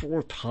like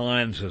 4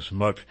 times as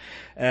much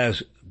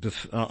as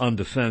on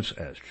defense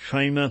as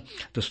China,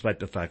 despite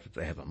the fact that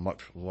they have a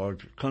much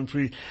larger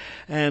country.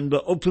 And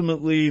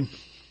ultimately,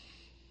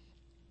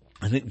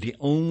 I think the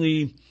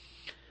only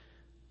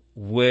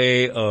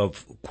way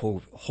of,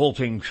 quote,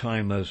 halting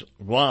China's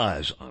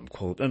rise,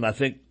 unquote, and I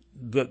think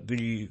that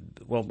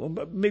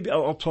maybe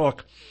I'll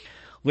talk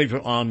later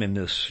on in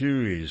this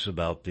series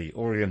about the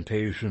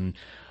orientation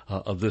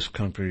of this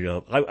country.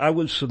 I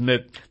would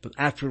submit that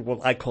after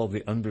what I call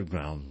the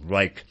Underground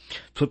Reich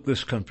took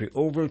this country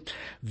over,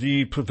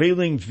 the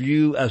prevailing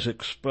view as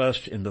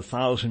expressed in the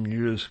 1,000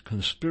 Years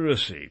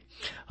Conspiracy,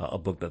 a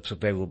book that's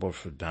available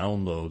for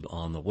download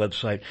on the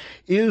website,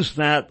 is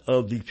that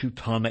of the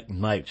Teutonic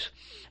Knights.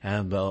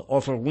 And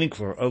author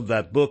Winkler of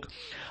that book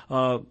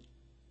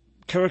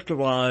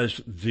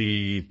characterized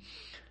the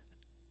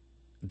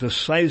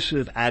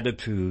decisive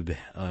attitude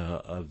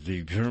of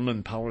the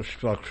German power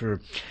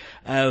structure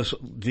as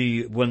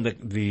when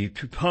the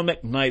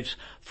Teutonic Knights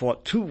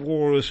fought 2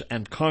 wars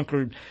and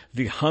conquered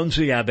the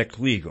Hanseatic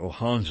League, or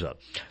Hansa.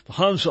 The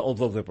Hansa,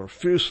 although they were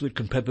fiercely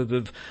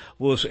competitive,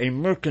 was a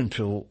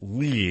mercantile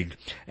league,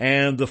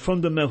 and the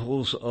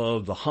fundamentals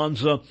of the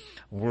Hansa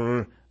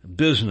were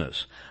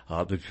business.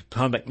 The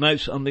Teutonic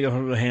Knights, on the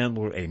other hand,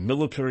 were a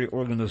military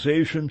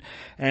organization,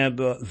 and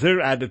their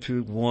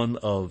attitude, one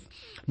of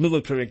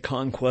military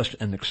conquest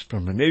and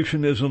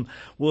exterminationism,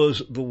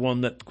 was the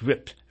one that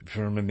gripped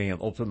Germany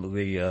and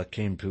ultimately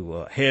came to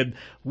a head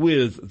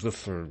with the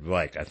Third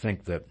Reich. I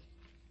think that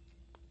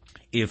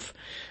if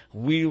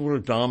we were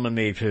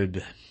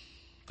dominated,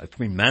 if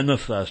we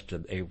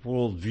manifested a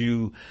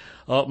worldview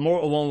more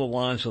along the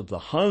lines of the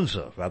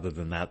Hansa rather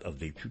than that of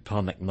the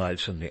Teutonic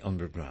Knights and the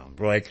Underground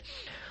Reich,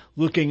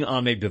 looking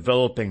on a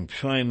developing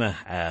China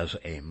as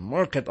a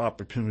market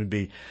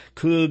opportunity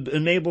could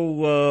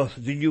enable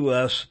the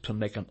U.S. to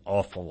make an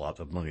awful lot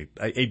of money.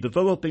 A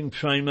developed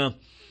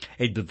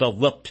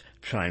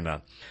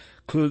China,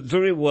 could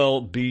very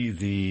well be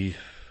the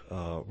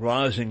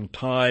rising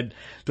tide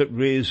that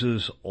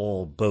raises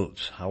all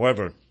boats.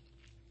 However,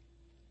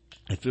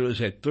 if there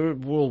is a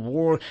third world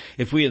war,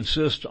 if we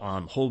insist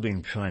on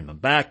holding China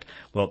back,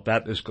 well,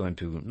 that is going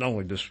to not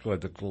only destroy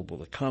the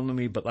global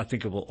economy, but I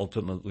think it will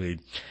ultimately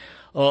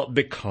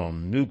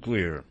become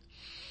nuclear.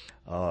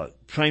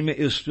 China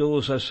is still,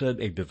 as I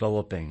said, a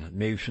developing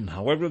nation.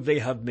 However, they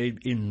have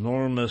made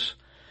enormous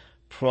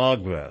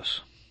progress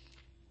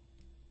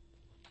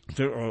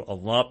there are a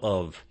lot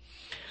of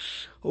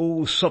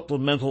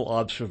supplemental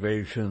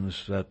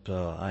observations that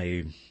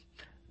I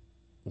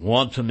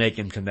want to make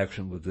in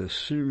connection with this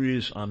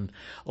series. I'm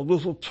a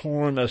little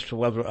torn as to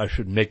whether I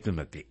should make them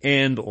at the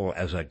end or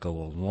as I go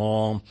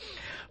along.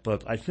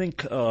 But I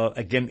think,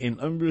 again, in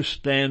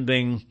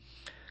understanding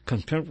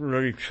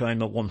contemporary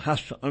China, one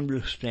has to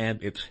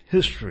understand its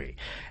history.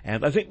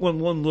 And I think when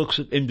one looks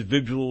at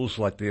individuals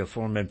like the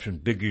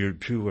aforementioned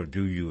Big-eared Chu or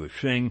Du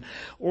Yuexing,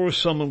 or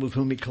someone with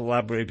whom he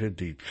collaborated,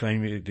 the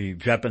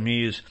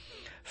Japanese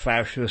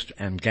fascist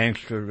and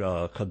gangster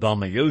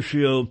Kadama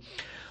Yoshio,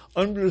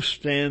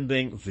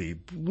 understanding the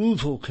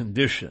brutal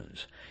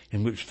conditions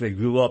in which they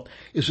grew up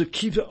is a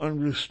key to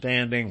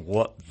understanding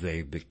what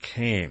they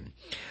became.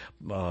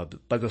 By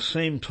the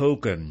same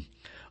token,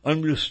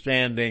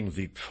 understanding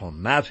the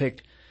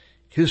traumatic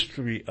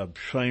history of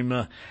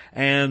China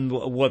and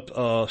what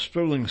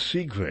Sterling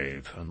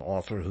Seagrave, an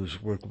author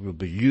whose work we'll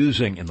be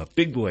using in a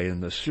big way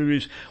in this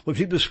series, what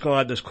he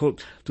described as,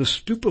 quote, the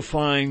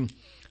stupefying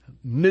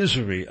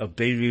misery of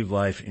daily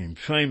life in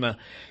China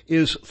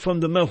is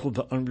fundamental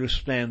to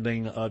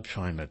understanding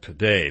China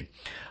today.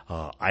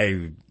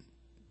 I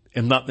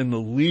am not in the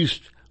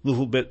least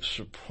little bit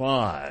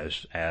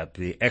surprised at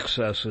the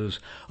excesses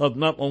of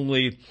not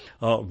only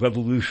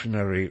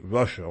revolutionary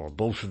Russia or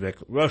Bolshevik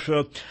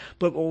Russia,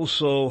 but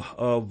also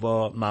of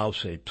Mao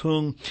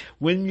Zedong,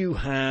 when you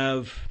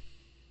have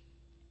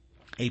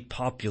a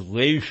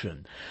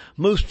population,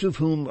 most of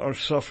whom are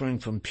suffering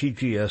from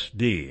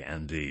PTSD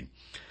and the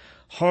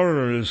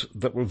horrors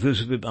that were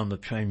visited on the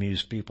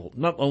Chinese people,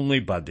 not only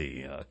by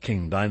the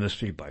Qing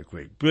dynasty, by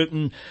Great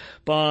Britain,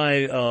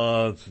 by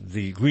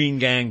the Green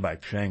Gang, by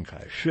Chiang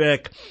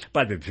Kai-shek,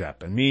 by the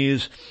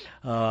Japanese.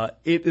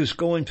 It is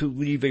going to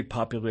leave a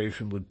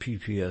population with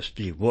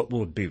PTSD. What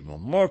would be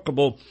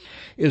remarkable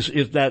is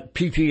if that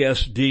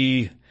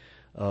PTSD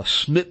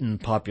smitten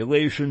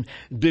population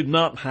did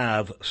not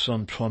have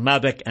some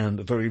traumatic and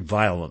very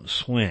violent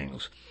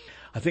swings.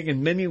 I think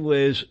in many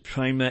ways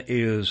China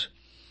is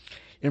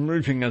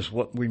emerging as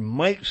what we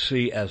might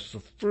see as the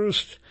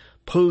first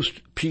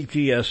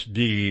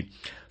post-PTSD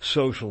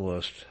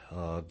socialist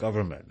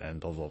government.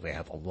 And although they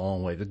have a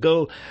long way to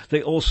go,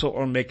 they also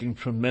are making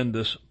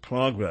tremendous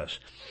progress.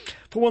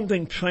 For one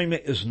thing, China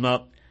is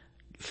not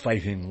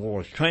fighting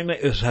wars. China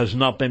has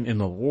not been in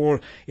a war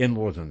in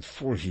more than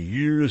 40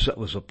 years. That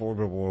was a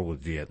border war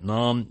with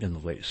Vietnam in the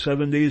late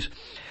 70s.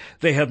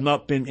 They have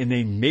not been in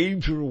a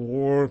major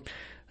war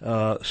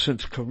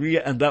since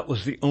Korea, and that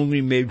was the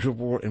only major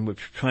war in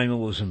which China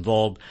was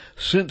involved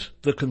since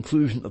the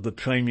conclusion of the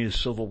Chinese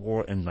Civil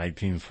War in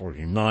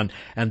 1949.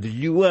 And the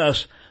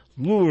U.S.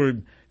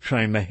 lured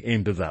China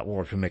into that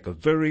war. To make a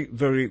very,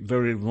 very,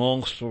 very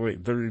long story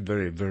very,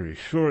 very, very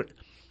short,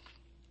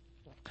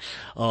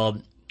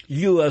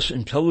 U.S.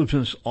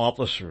 intelligence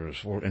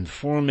officers were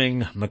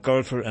informing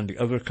MacArthur and the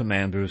other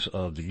commanders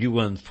of the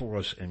UN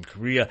force in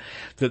Korea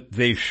that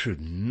they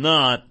should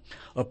not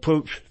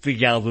approach the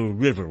Yalu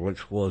River,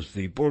 which was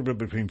the border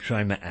between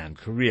China and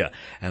Korea.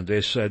 And they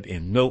said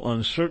in no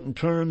uncertain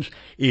terms,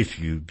 if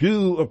you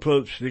do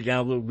approach the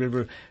Yalu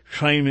River,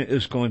 China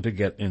is going to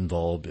get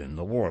involved in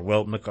the war.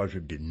 Well, MacArthur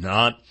did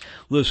not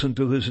listen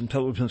to his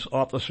intelligence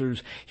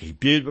officers. He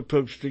did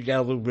approach the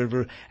Yalu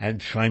River,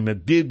 and China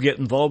did get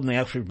involved, and they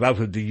actually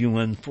routed the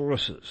UN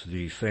forces.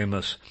 The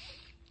famous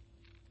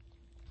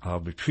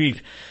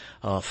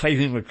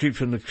fighting retreat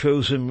from the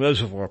Chosin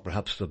Reservoir,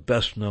 perhaps the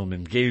best-known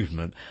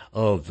engagement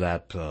of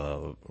that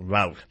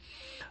route.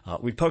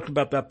 We talked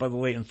about that, by the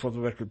way, in For the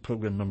Record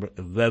program number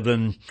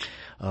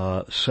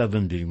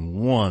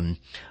 1171,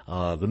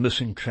 The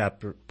Missing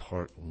Chapter,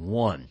 Part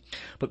 1.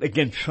 But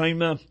again,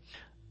 China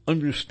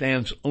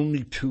understands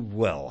only too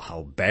well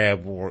how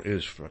bad war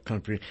is for a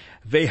country.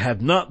 They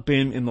have not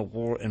been in the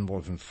war in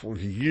more than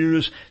 40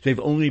 years. They've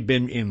only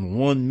been in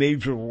one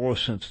major war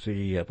since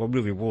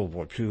really World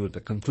War II, at the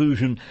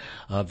conclusion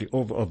of the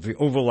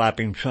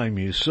overlapping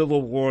Chinese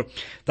Civil War.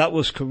 That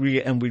was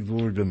Korea, and we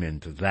lured them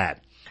into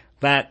that.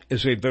 That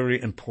is a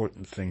very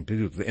important thing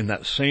to do. In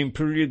that same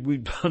period,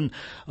 we've done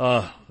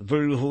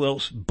very little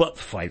else but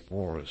fight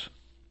wars.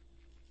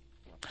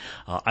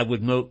 I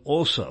would note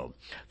also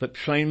that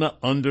China,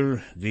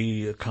 under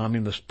the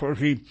Communist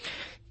Party,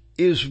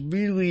 is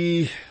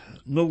really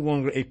no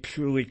longer a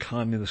purely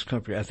communist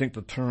country. I think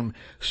the term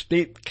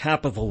state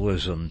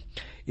capitalism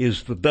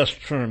is the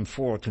best term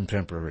for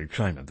contemporary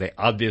China. They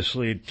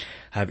obviously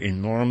have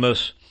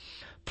enormous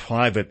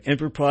private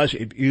enterprise.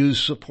 It is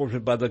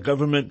supported by the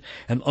government,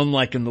 and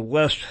unlike in the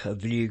West,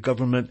 the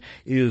government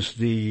is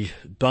the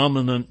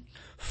dominant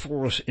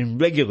force in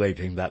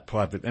regulating that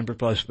private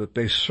enterprise, but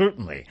they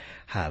certainly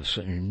have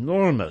some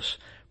enormous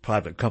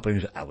private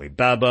companies,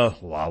 Alibaba,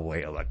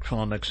 Huawei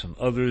Electronics, and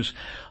others.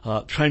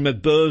 China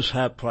does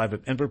have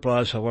private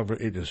enterprise. However,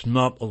 it is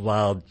not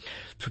allowed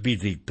to be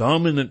the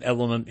dominant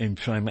element in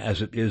China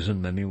as it is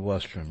in many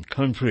Western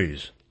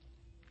countries.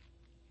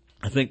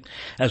 I think,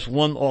 as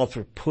one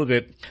author put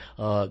it,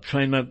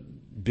 China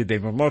did a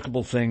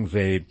remarkable thing.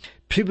 They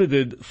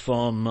pivoted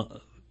from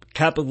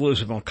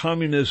capitalism or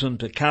communism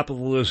to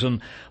capitalism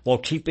while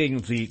keeping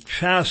the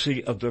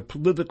chassis of their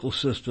political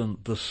system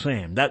the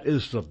same. That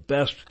is the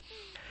best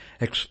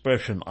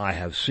expression I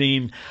have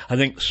seen. I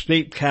think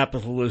state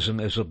capitalism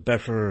is a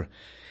better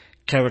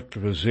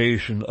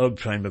characterization of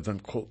China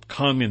than, quote,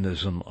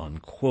 communism,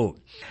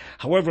 unquote.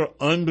 However,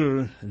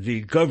 under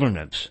the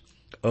governance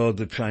of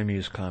the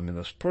Chinese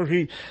Communist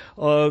Party,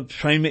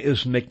 China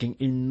is making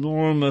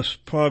enormous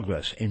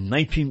progress. In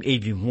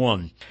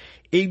 1981,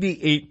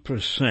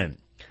 88%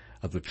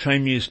 of the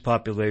Chinese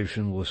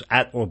population was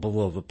at or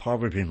below the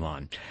poverty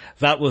line.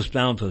 That was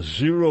down to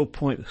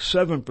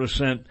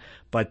 0.7%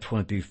 by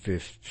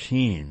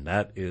 2015.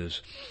 That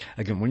is,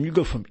 again, when you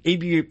go from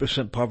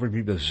 88%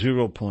 poverty to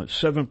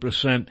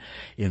 0.7%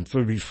 in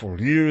 34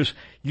 years,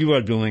 you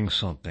are doing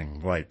something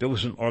right. There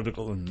was an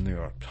article in the New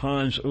York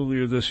Times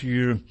earlier this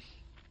year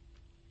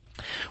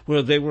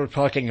where they were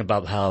talking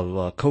about how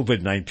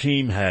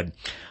COVID-19 had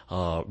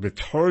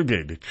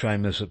retarded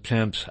China's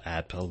attempts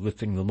at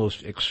lifting the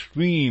most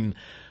extremely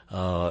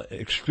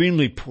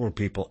poor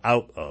people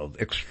out of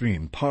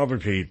extreme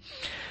poverty.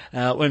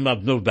 And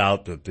I've no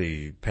doubt that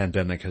the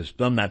pandemic has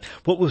done that.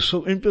 What was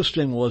so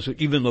interesting was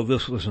that even though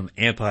this was an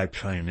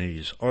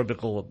anti-Chinese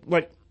article,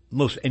 like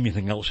most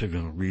anything else you're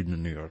going to read in the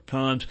New York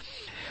Times,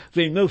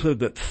 they noted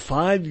that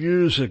 5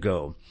 years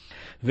ago,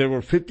 there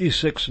were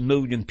 56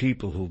 million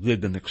people who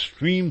lived in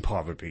extreme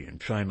poverty in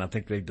China. I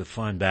think they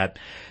defined that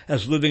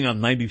as living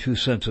on 92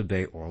 cents a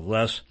day or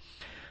less.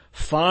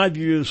 5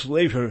 years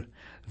later,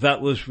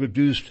 that was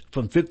reduced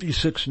from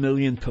 56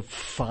 million to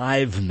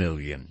 5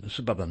 million. It's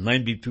about a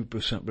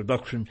 92%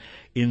 reduction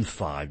in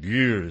 5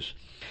 years.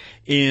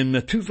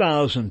 In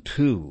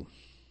 2002,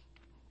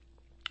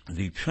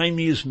 the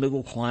Chinese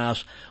middle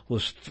class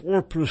was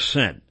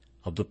 4%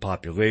 of the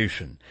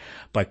population.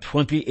 By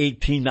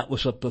 2018, that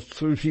was up to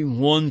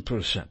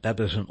 31%. That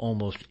is an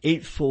almost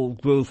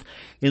eightfold growth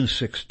in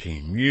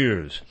 16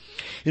 years.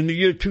 In the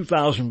year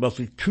 2000,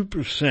 roughly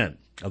 2%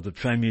 of the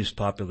Chinese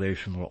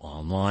population were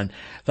online.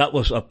 That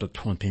was up to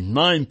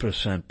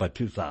 29% by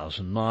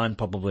 2009,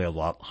 probably a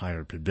lot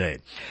higher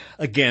today.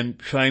 Again,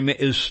 China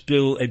is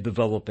still a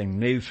developing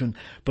nation,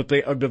 but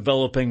they are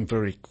developing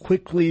very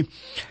quickly,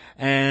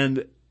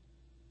 and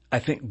I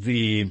think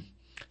the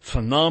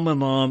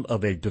phenomenon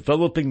of a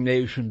developing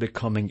nation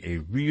becoming a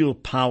real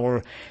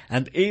power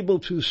and able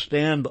to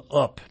stand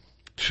up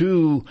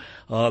to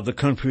the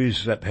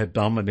countries that had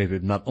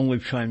dominated not only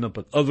China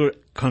but other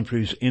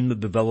countries in the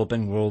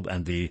developing world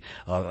and the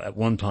at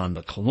one time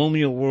the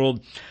colonial world.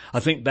 I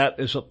think that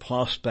is a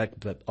prospect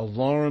that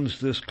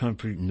alarms this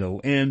country no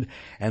end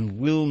and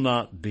will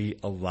not be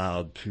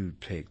allowed to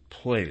take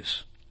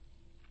place.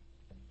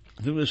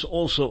 There is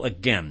also,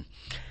 again,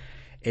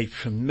 a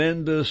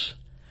tremendous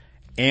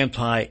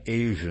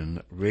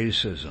anti-Asian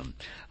racism.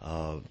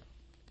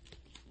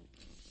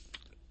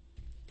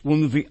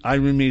 One of the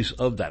ironies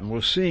of that, and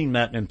we're seeing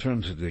that in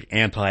terms of the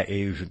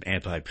anti-Asian,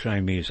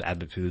 anti-Chinese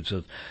attitudes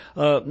of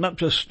not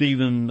just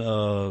Stephen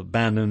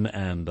Bannon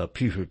and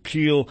Peter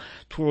Thiel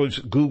towards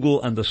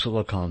Google and the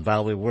Silicon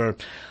Valley, where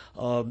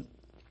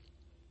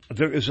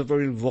there is a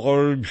very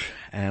large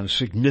and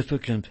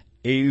significant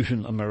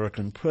Asian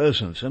American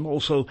presence and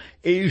also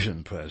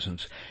Asian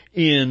presence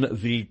in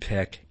the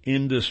tech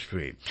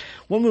industry.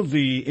 One of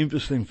the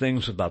interesting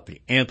things about the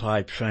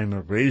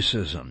anti-China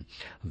racism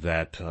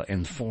that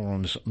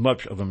informs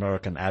much of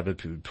American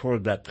attitude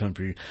toward that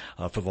country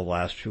for the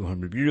last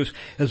 200 years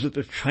is that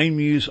the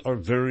Chinese are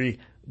very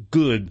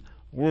good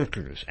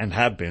workers and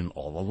have been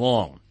all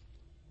along.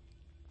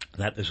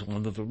 That is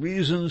one of the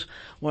reasons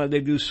why they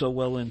do so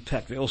well in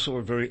tech. They also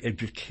are very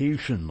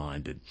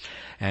education-minded.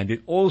 And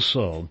it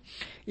also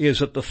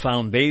is at the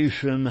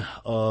foundation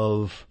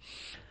of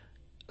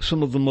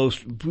some of the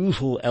most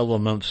brutal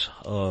elements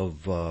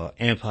of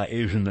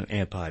anti-Asian and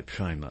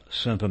anti-China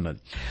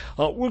sentiment.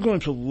 We're going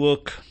to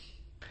look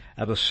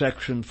at a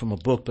section from a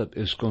book that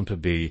is going to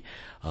be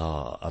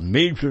a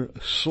major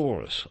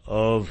source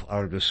of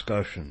our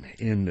discussion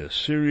in this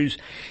series.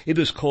 It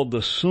is called The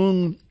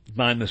Soong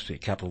Dynasty,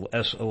 capital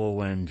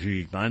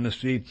S-O-O-N-G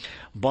Dynasty,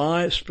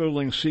 by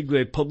Sterling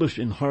Seagrave, published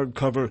in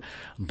hardcover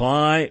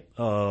by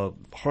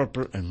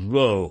Harper and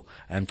Row,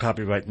 and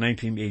copyright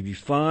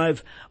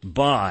 1985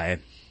 by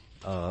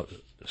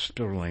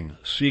Sterling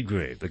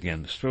Seagrave.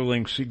 Again,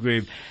 Sterling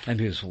Seagrave and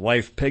his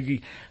wife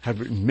Peggy have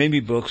written many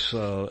books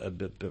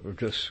that are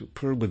just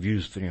superb. We've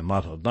used the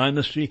Yamato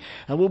Dynasty,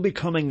 and we'll be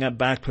coming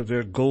back to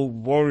their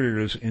Gold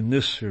Warriors in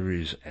this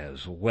series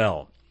as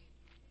well.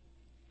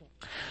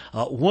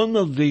 One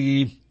of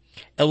the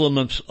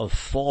elements of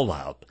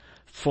fallout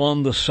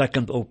from the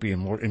Second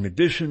Opium War, in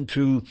addition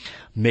to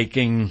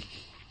making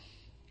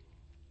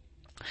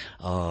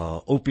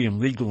opium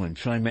legal in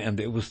China, and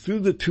it was through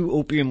the two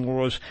opium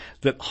wars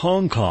that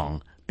Hong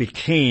Kong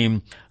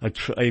became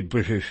a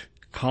British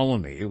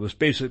colony. It was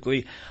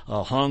basically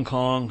Hong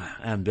Kong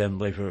and then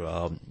later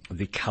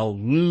the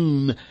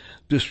Kowloon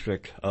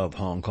district of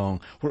Hong Kong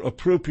were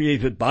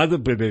appropriated by the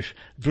British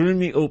during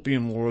the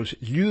Opium Wars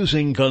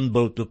using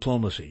gunboat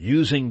diplomacy,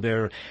 using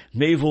their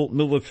naval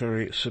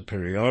military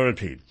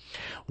superiority.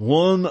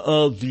 One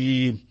of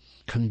the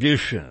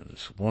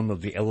conditions, one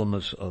of the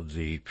elements of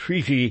the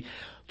treaty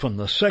from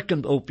the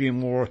Second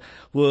Opium War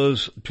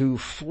was to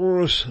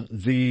force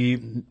the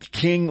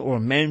Qing or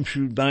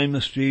Manchu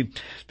dynasty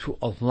to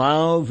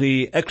allow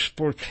the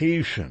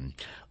exportation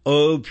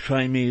of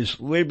Chinese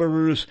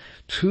laborers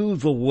to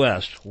the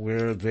West,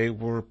 where they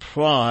were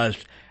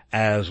prized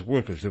as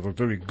workers. They were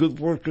very good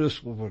workers,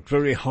 who worked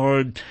very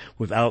hard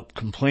without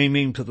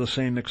complaining to the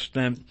same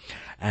extent,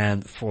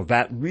 and for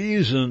that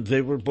reason they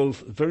were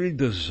both very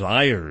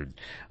desired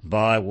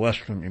by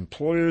Western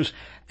employers,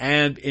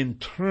 and in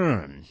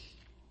turn,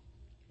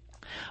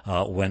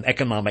 when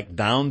economic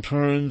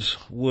downturns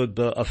would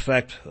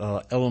affect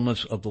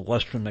elements of the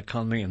Western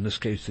economy, in this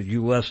case the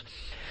U.S.,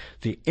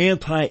 the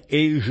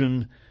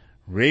anti-Asian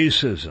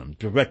racism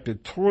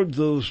directed toward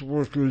those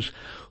workers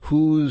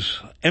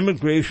whose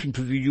emigration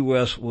to the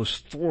U.S. was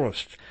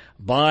forced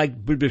by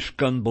British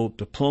gunboat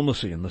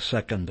diplomacy in the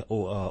Second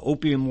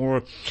Opium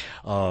War.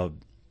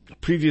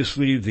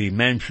 Previously, the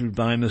Manchu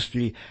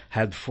dynasty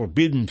had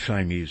forbidden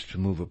Chinese to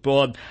move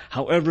abroad.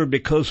 However,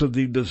 because of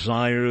the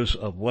desires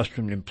of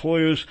Western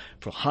employers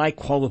for high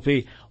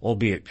quality,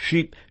 albeit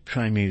cheap,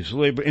 Chinese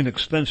labor,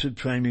 inexpensive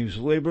Chinese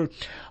labor,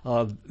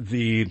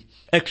 the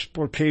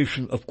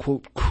exportation of,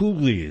 quote,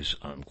 coolies,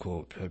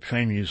 unquote,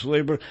 Chinese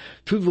labor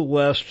to the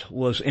West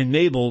was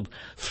enabled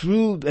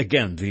through,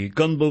 again, the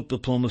gunboat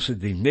diplomacy,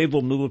 the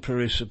naval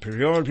military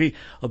superiority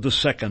of the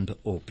Second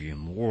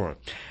Opium War.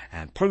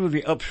 And part of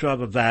the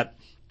upshot of that,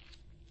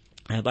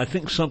 and I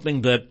think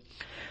something that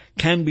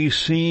can be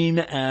seen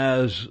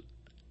as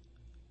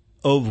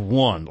of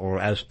one, or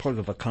as part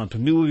of a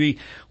continuity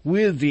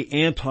with the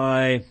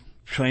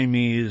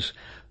anti-Chinese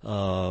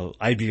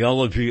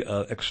ideology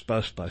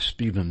expressed by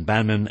Stephen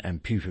Bannon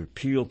and Peter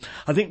Thiel.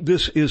 I think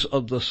this is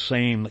of the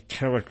same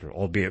character,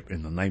 albeit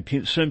in the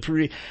 19th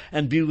century,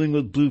 and dealing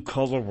with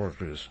blue-collar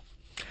workers.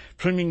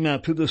 Turning now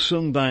to the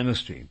Sung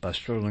Dynasty by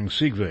Sterling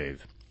Seagrave.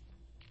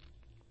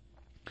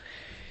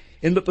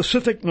 In the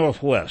Pacific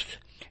Northwest,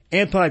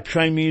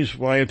 anti-Chinese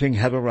rioting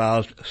had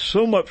aroused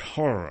so much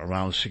horror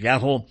around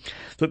Seattle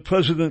that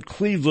President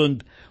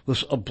Cleveland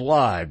was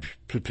obliged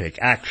to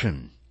take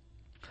action.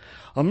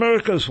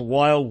 America's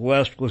Wild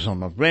West was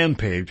on a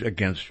rampage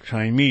against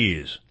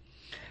Chinese.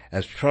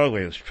 As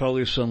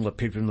Charlie Sung, the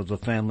patron of the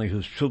family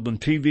whose children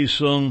TV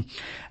Sung,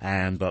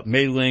 and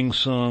Mei Ling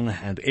Sung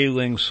and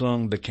Ailing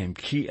Sung became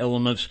key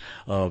elements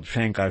of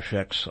Chiang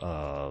Kai-shek's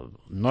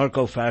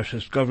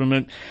narco-fascist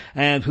government,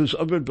 and whose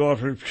other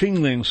daughter,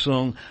 Ching-Ling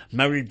Sung,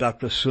 married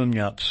Dr. Sun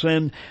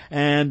Yat-sen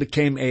and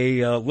became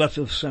a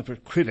left-of-center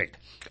critic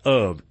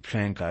of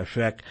Chiang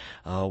Kai-shek.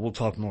 We'll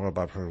talk more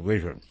about her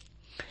later.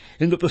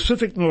 In the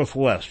Pacific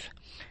Northwest,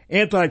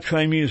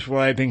 anti-Chinese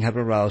rioting had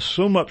aroused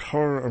so much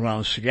horror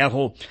around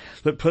Seattle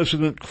that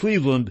President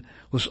Cleveland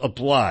was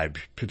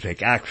obliged to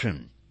take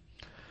action.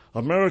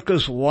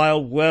 America's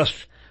Wild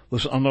West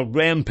was on a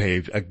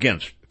rampage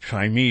against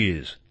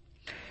Chinese.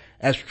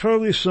 As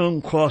Charlie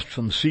Sung crossed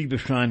from sea to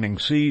shining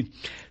sea,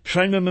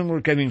 Chinamen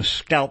were getting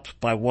scalped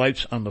by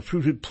whites on the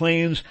fruited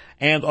plains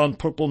and on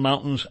Purple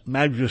Mountain's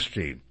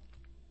Majesty.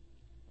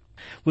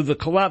 With the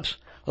collapse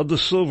of the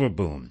silver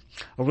boom,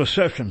 a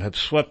recession had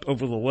swept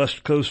over the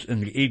West Coast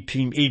in the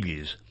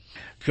 1880s.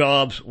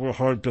 Jobs were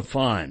hard to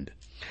find.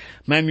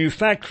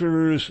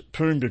 Manufacturers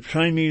turned to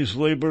Chinese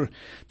labor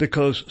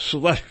because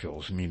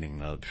Celestials,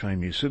 meaning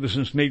Chinese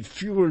citizens, made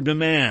fewer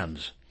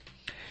demands.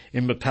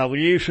 In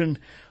retaliation,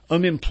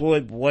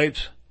 unemployed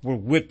whites were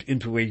whipped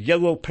into a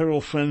yellow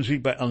peril frenzy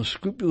by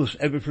unscrupulous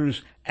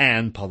editors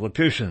and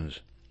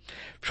politicians.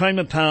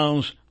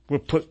 Chinatowns were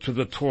put to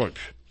the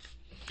torch.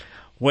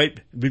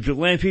 White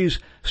vigilantes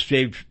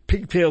staged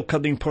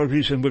pigtail-cutting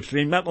parties in which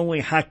they not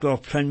only hacked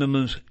off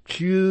Chinamen's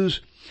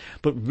queues,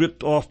 but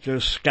ripped off their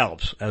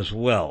scalps as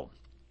well.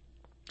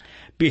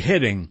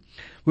 Beheading,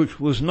 which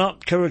was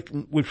not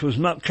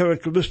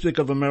characteristic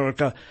of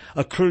America,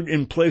 occurred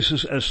in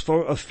places as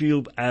far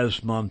afield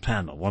as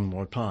Montana. One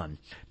more time.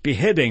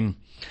 Beheading,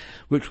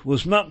 which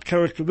was not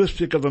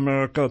characteristic of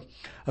America,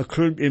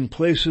 occurred in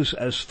places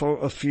as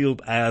far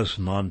afield as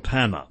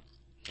Montana.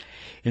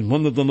 In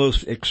one of the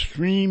most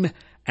extreme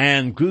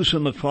and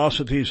gruesome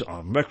atrocities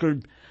on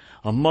record,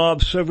 a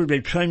mob severed a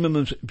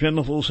Chinaman's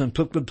genitals and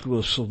took them to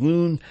a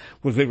saloon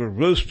where they were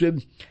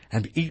roasted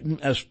and eaten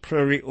as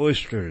prairie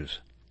oysters.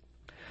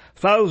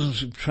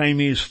 Thousands of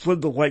Chinese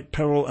fled the white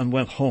peril and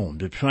went home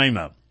to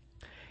China.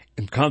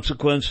 In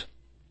consequence,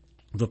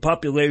 the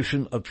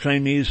population of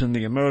Chinese in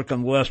the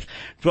American West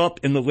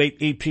dropped in the late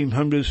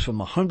 1800s from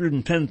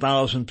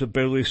 110,000 to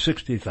barely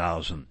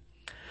 60,000.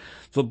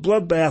 The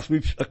bloodbath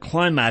reached a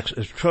climax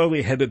as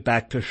Charlie headed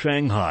back to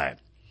Shanghai.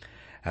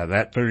 At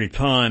that very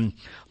time,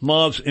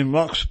 mobs in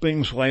Rock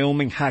Springs,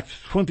 Wyoming hacked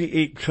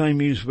 28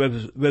 Chinese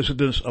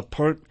residents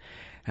apart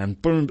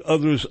and burned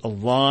others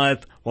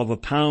alive while the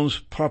town's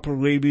proper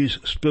ladies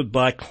stood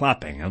by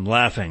clapping and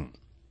laughing.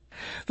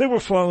 They were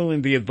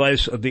following the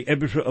advice of the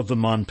editor of the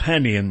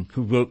Monpanion,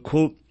 who wrote,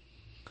 quote,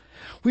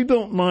 "We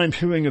don't mind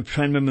hearing of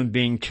Chinamen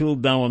being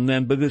killed now and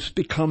then, but it's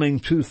becoming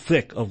too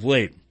thick of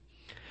late.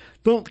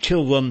 Don't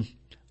kill them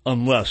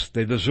unless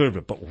they deserve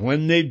it, but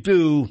when they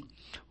do,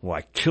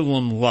 why, kill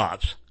them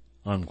lots,"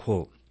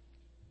 unquote.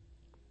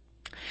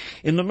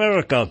 In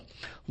America,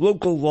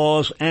 local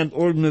laws and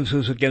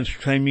ordinances against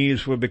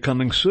Chinese were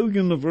becoming so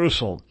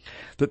universal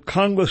that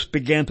Congress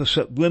began to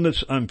set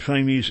limits on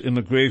Chinese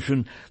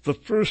immigration, the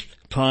first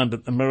time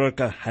that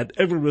America had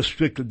ever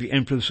restricted the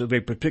entrance of a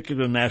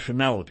particular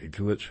nationality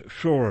to its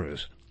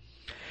shores.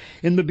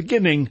 In the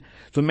beginning,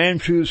 the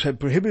Manchus had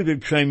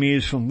prohibited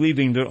Chinese from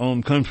leaving their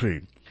own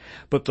country,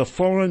 but the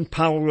foreign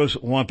powers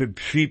wanted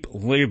cheap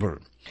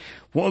labor.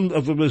 One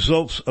of the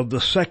results of the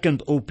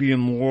Second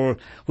Opium War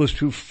was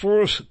to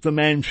force the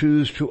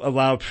Manchus to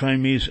allow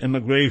Chinese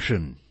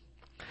immigration.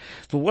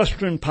 The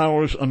Western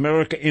powers,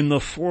 America in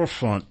the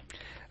forefront,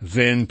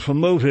 then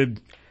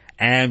promoted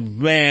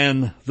and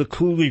ran the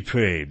coolie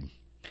trade.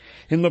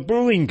 In the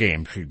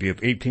Burlingame Treaty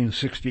of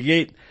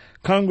 1868,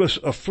 Congress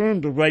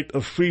affirmed the right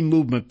of free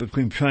movement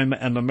between China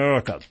and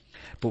America,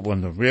 but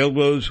when the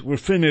railroads were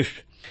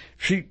finished,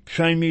 cheap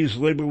Chinese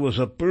labor was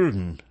a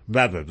burden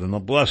rather than a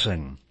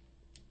blessing.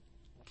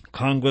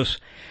 Congress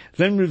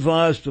then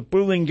revised the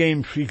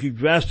Burlingame Treaty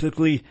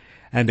drastically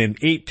and in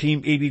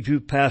 1882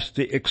 passed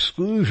the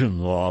Exclusion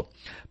Law,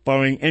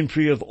 barring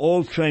entry of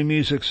all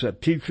Chinese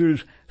except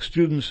teachers,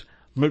 students,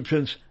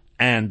 merchants,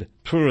 and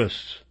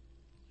tourists.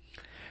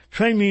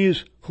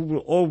 Chinese who were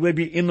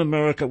already in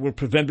America were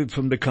prevented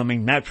from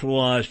becoming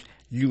naturalized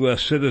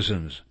U.S.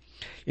 citizens.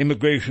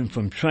 Immigration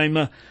from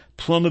China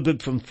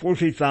plummeted from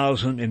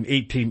 40,000 in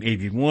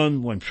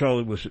 1881 when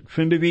Charlie was at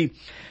Trinity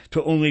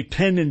to only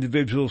 10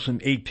 individuals in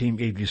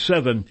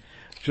 1887,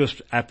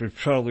 just after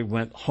Charlie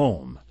went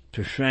home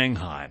to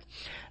Shanghai.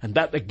 And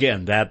that,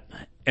 again, that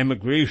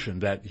emigration,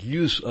 that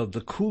use of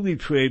the coolie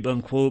trade,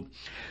 unquote,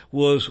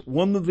 was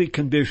one of the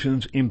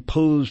conditions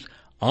imposed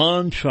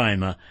on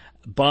China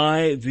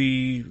by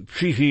the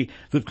treaty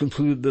that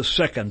concluded the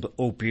Second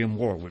Opium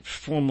War, which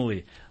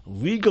formally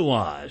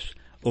legalized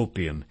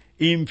opium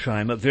in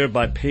China,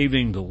 thereby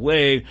paving the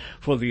way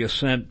for the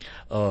ascent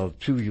of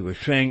Chu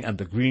Yuesheng and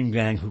the Green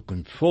Gang who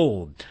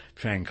controlled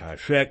Chiang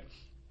Kai-shek.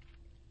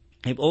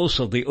 And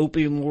also, the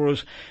Opium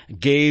Wars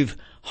gave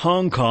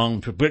Hong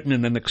Kong to Britain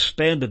and then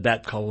expanded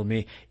that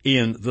colony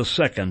in the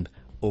Second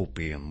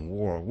Opium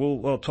War.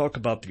 We'll talk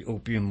about the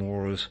Opium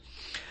Wars.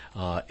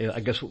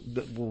 I guess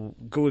we'll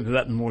go into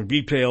that in more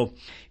detail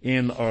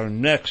in our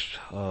next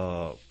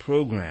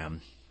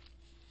program.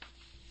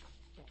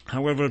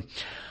 However,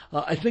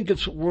 I think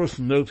it's worth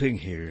noting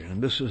here,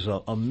 and this is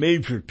a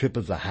major tip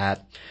of the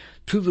hat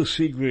to the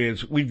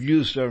Seagraves. We've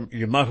used our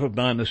Yamato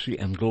Dynasty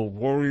and Gold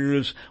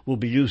Warriors. We'll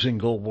be using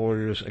Gold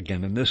Warriors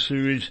again in this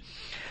series.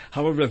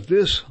 However,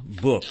 this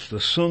book, The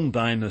Sung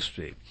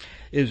Dynasty,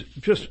 is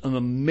just an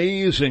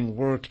amazing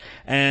work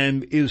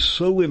and is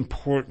so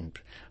important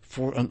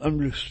for an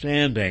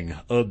understanding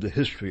of the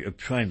history of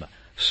China.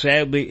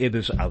 Sadly, it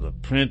is out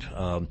of print.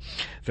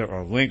 There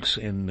are links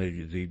in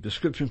the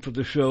description for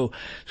the show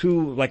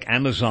to like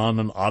Amazon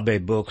and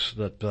Abe Books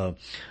that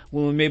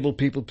will enable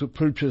people to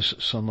purchase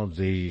some of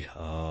the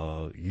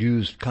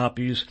used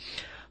copies.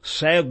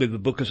 Sadly, the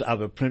book is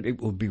out of print. It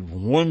would be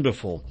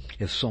wonderful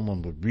if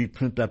someone would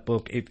reprint that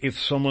book. If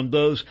someone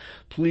does,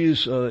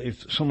 please,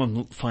 if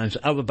someone finds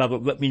out about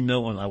it, let me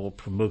know and I will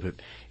promote it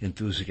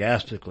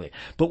enthusiastically.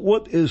 But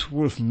what is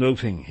worth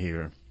noting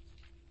here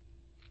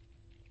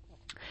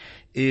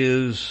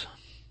is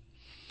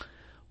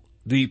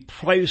the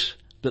price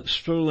that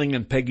Sterling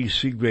and Peggy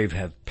Seagrave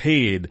have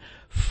paid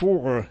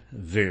for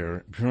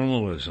their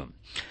journalism.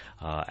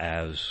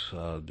 As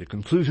the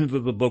conclusion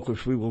of the book,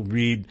 which we will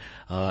read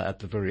at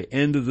the very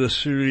end of this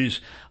series,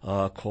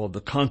 called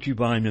The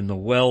Concubine in the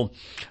Well,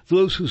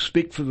 those who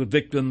speak for the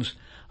victims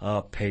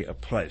pay a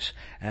price.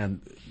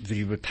 And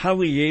the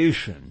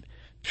retaliation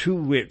to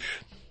which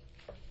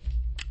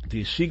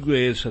the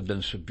Seagraves have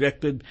been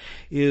subjected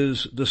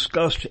is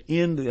discussed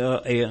in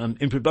an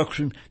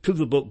introduction to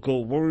the book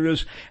Gold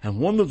Warriors,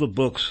 and one of the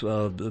books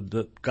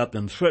that got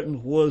them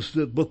threatened was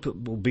the book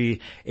that will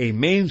be a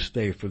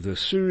mainstay for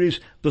this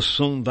series, The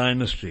Sung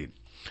Dynasty.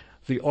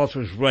 The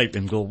authors write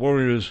in Gold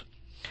Warriors,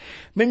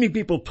 "Many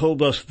people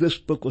told us this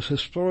book was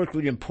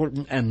historically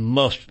important and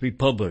must be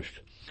published.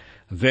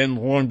 Then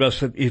warned us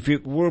that if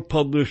it were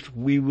published,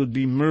 we would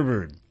be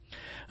murdered.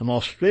 An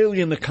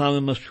Australian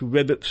economist who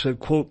read it said,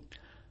 quote,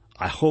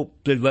 'I hope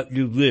they let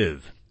you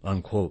live,'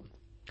 unquote.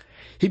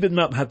 He did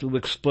not have to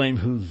explain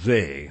who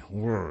they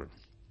were.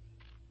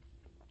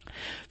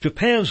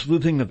 Japan's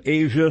looting of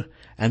Asia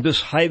and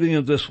this hiding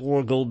of this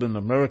war gold in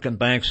American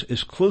banks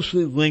is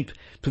closely linked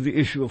to the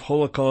issue of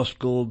Holocaust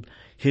gold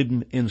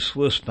hidden in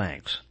Swiss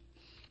banks."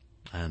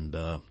 And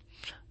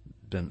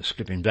then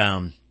skipping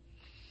down,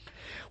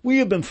 "We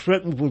have been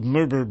threatened with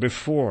murder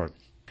before.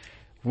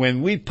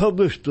 When we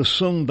published The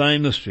Sung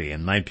Dynasty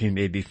in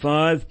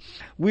 1985,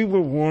 we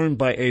were warned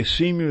by a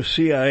senior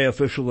CIA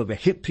official that a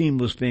hit team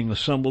was being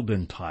assembled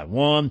in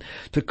Taiwan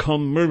to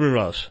come murder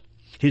us.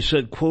 He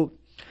said, quote,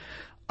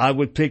 "I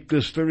would take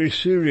this very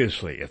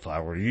seriously if I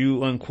were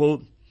you,"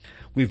 unquote.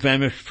 We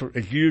vanished for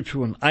a year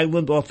to an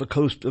island off the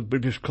coast of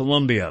British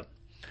Columbia.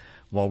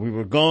 While we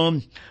were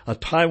gone, a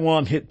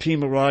Taiwan hit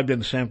team arrived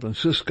in San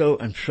Francisco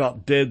and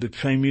shot dead the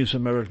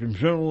Chinese-American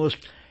journalist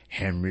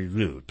Henry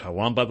Liu.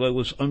 Taiwan, by the way,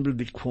 was under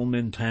the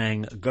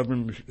Kuomintang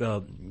governed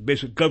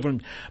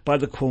by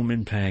the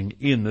Kuomintang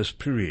in this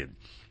period.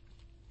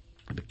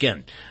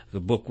 Again, the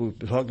book we're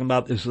talking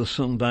about is The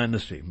Sung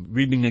Dynasty.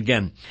 Reading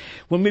again.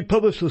 When we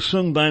published The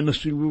Sung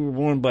Dynasty, we were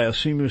warned by a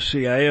senior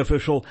CIA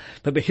official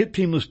that a hit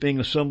team was being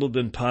assembled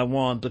in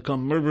Taiwan to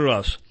come murder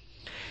us.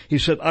 He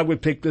said, "I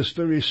would take this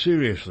very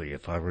seriously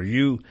if I were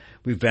you."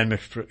 We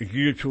vanished for a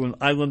year to an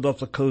island off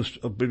the coast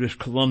of British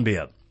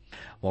Columbia.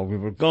 While we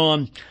were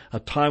gone, a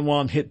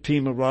Taiwan hit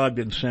team arrived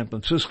in San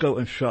Francisco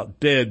and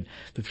shot dead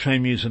the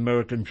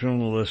Chinese-American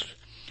journalist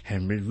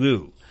Henry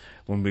Liu.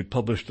 When we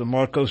published the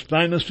Marcos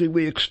Dynasty,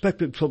 we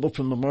expected trouble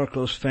from the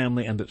Marcos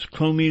family and its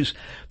cronies,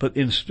 but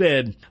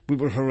instead we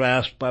were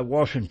harassed by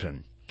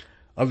Washington.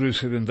 Others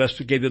had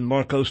investigated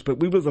Marcos, but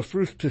we were the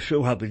first to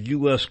show how the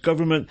U.S.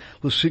 government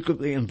was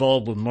secretly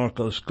involved with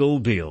Marcos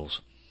gold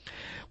deals.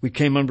 We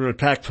came under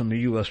attack from the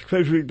U.S.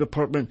 Treasury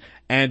Department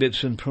and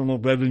its Internal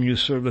Revenue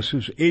Service,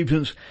 whose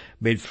agents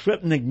made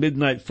threatening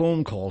midnight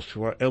phone calls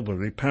to our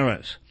elderly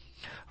parents.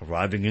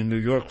 Arriving in New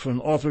York for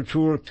an author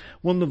tour,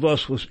 one of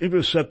us was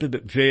intercepted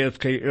at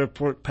JFK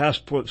Airport,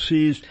 passport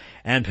seized,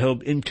 and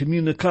held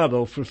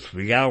incommunicado for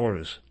 3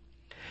 hours.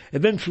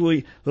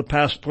 Eventually, the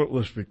passport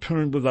was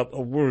returned without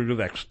a word of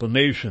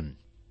explanation.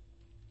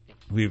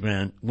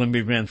 When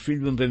we ran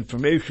Freedom of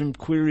Information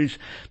queries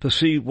to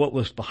see what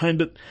was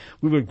behind it,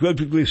 we were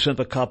grudgingly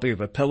sent a copy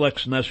of a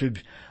telex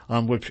message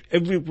on which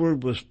every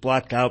word was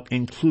blacked out,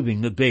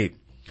 including the date.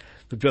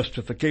 The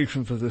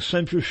justification for the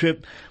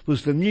censorship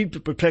was the need to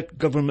protect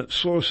government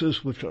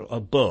sources which are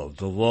above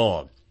the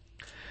law.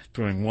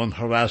 During one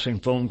harassing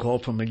phone call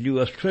from a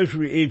U.S.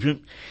 Treasury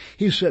agent,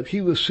 he said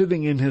he was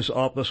sitting in his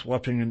office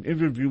watching an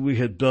interview we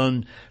had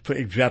done for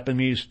a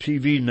Japanese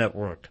TV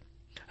network,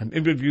 an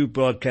interview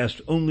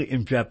broadcast only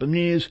in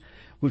Japanese,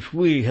 which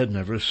we had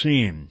never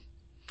seen.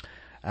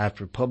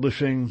 After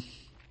publishing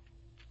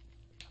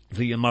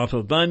the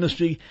Yamato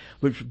Dynasty,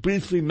 which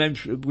briefly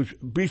mentioned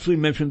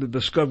the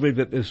discovery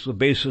that is the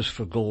basis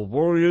for Gold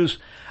Warriors,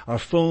 our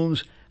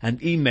phones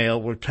and email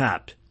were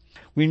tapped.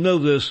 We know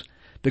this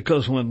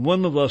because when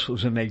one of us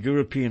was in a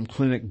European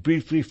clinic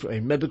briefly for a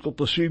medical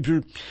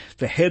procedure,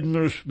 the head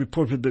nurse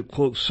reported that,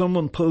 quote,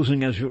 "someone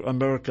posing as your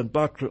American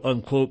doctor,"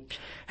 unquote,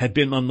 had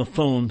been on the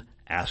phone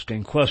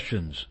asking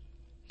questions.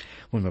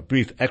 When a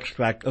brief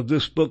extract of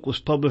this book was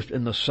published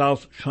in the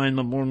South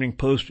China Morning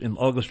Post in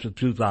August of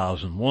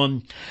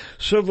 2001,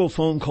 several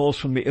phone calls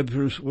from the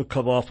editors were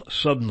cut off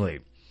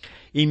suddenly.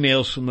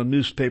 Emails from the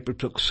newspaper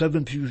took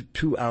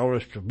 72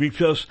 hours to reach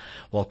us,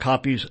 while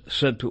copies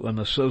sent to an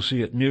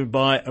associate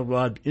nearby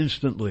arrived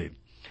instantly.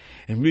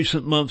 In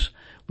recent months,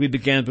 we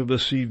began to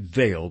receive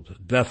veiled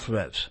death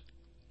threats.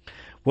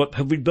 What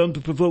have we done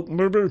to provoke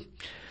murder?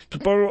 To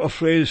borrow a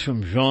phrase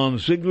from Jean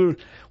Ziegler,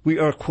 we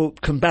are,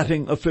 quote,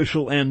 "combating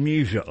official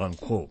amnesia,"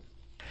 unquote.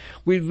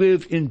 We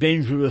live in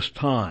dangerous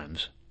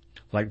times.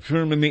 Like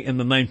Germany in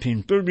the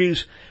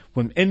 1930s,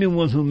 when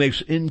anyone who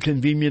makes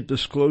inconvenient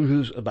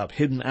disclosures about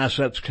hidden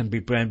assets can be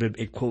branded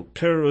a, quote,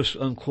 "terrorist,"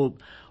 unquote,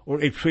 or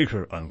a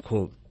traitor,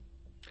 unquote.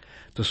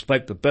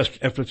 Despite the best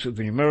efforts of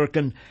the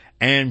American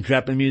and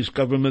Japanese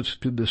governments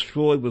to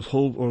destroy,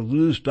 withhold, or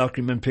lose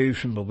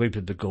documentation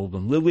related to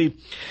Golden Lily,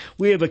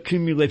 we have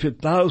accumulated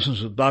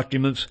thousands of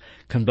documents,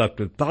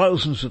 conducted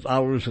thousands of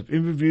hours of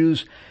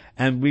interviews,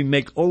 and we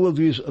make all of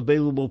these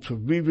available to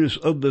readers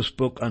of this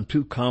book on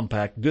 2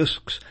 compact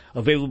discs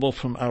available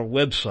from our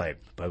website,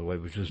 by the way,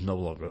 which is no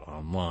longer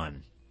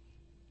online.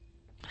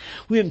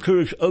 We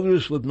encourage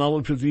others with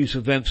knowledge of these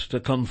events to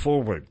come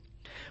forward.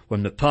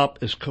 When the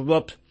top is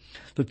corrupt,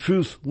 the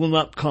truth will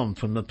not come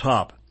from the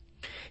top.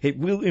 It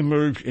will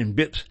emerge in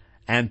bits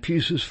and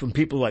pieces from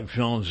people like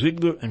Jean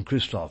Ziegler and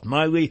Christoph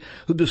Miley,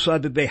 who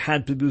decided they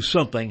had to do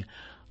something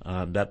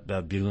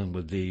dealing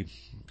with the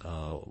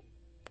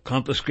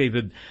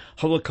confiscated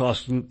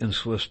Holocaust loot in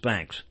Swiss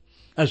banks.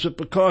 As a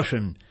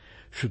precaution,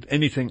 should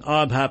anything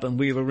odd happen,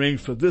 we have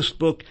arranged for this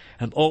book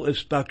and all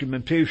its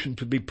documentation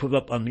to be put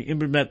up on the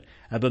Internet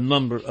at a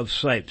number of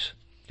sites.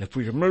 If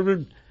we are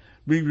murdered,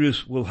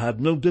 readers will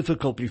have no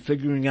difficulty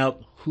figuring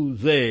out who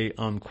they,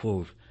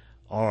 unquote,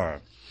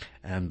 are.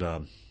 And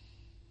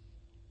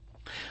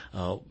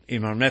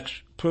in our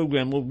next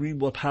program, we'll read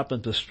what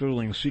happened to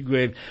Sterling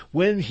Seagrave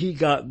when he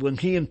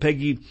and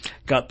Peggy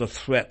got the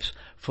threats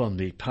from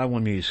the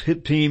Taiwanese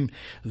hit team.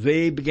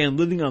 They began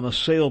living on a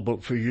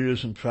sailboat for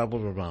years and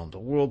traveled around the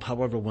world.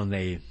 However, when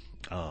they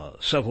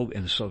settled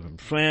in southern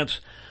France,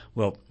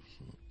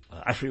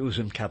 actually it was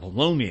in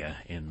Catalonia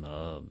in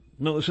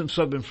Notice in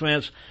southern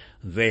France,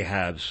 they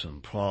had some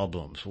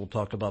problems. We'll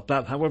talk about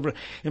that, however,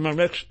 in our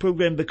next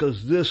program,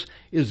 because this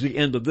is the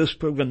end of this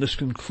program. This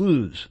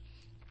concludes,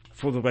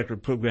 for the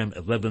record, program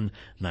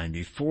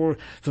 1194,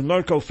 The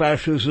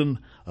Narco-Fascism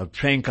of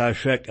Chiang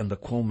Kai-shek and the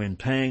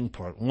Kuomintang,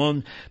 Part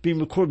 1, being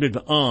recorded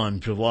on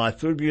July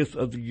 30th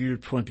of the year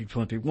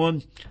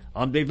 2021.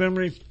 I'm Dave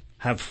Emery.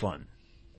 Have fun.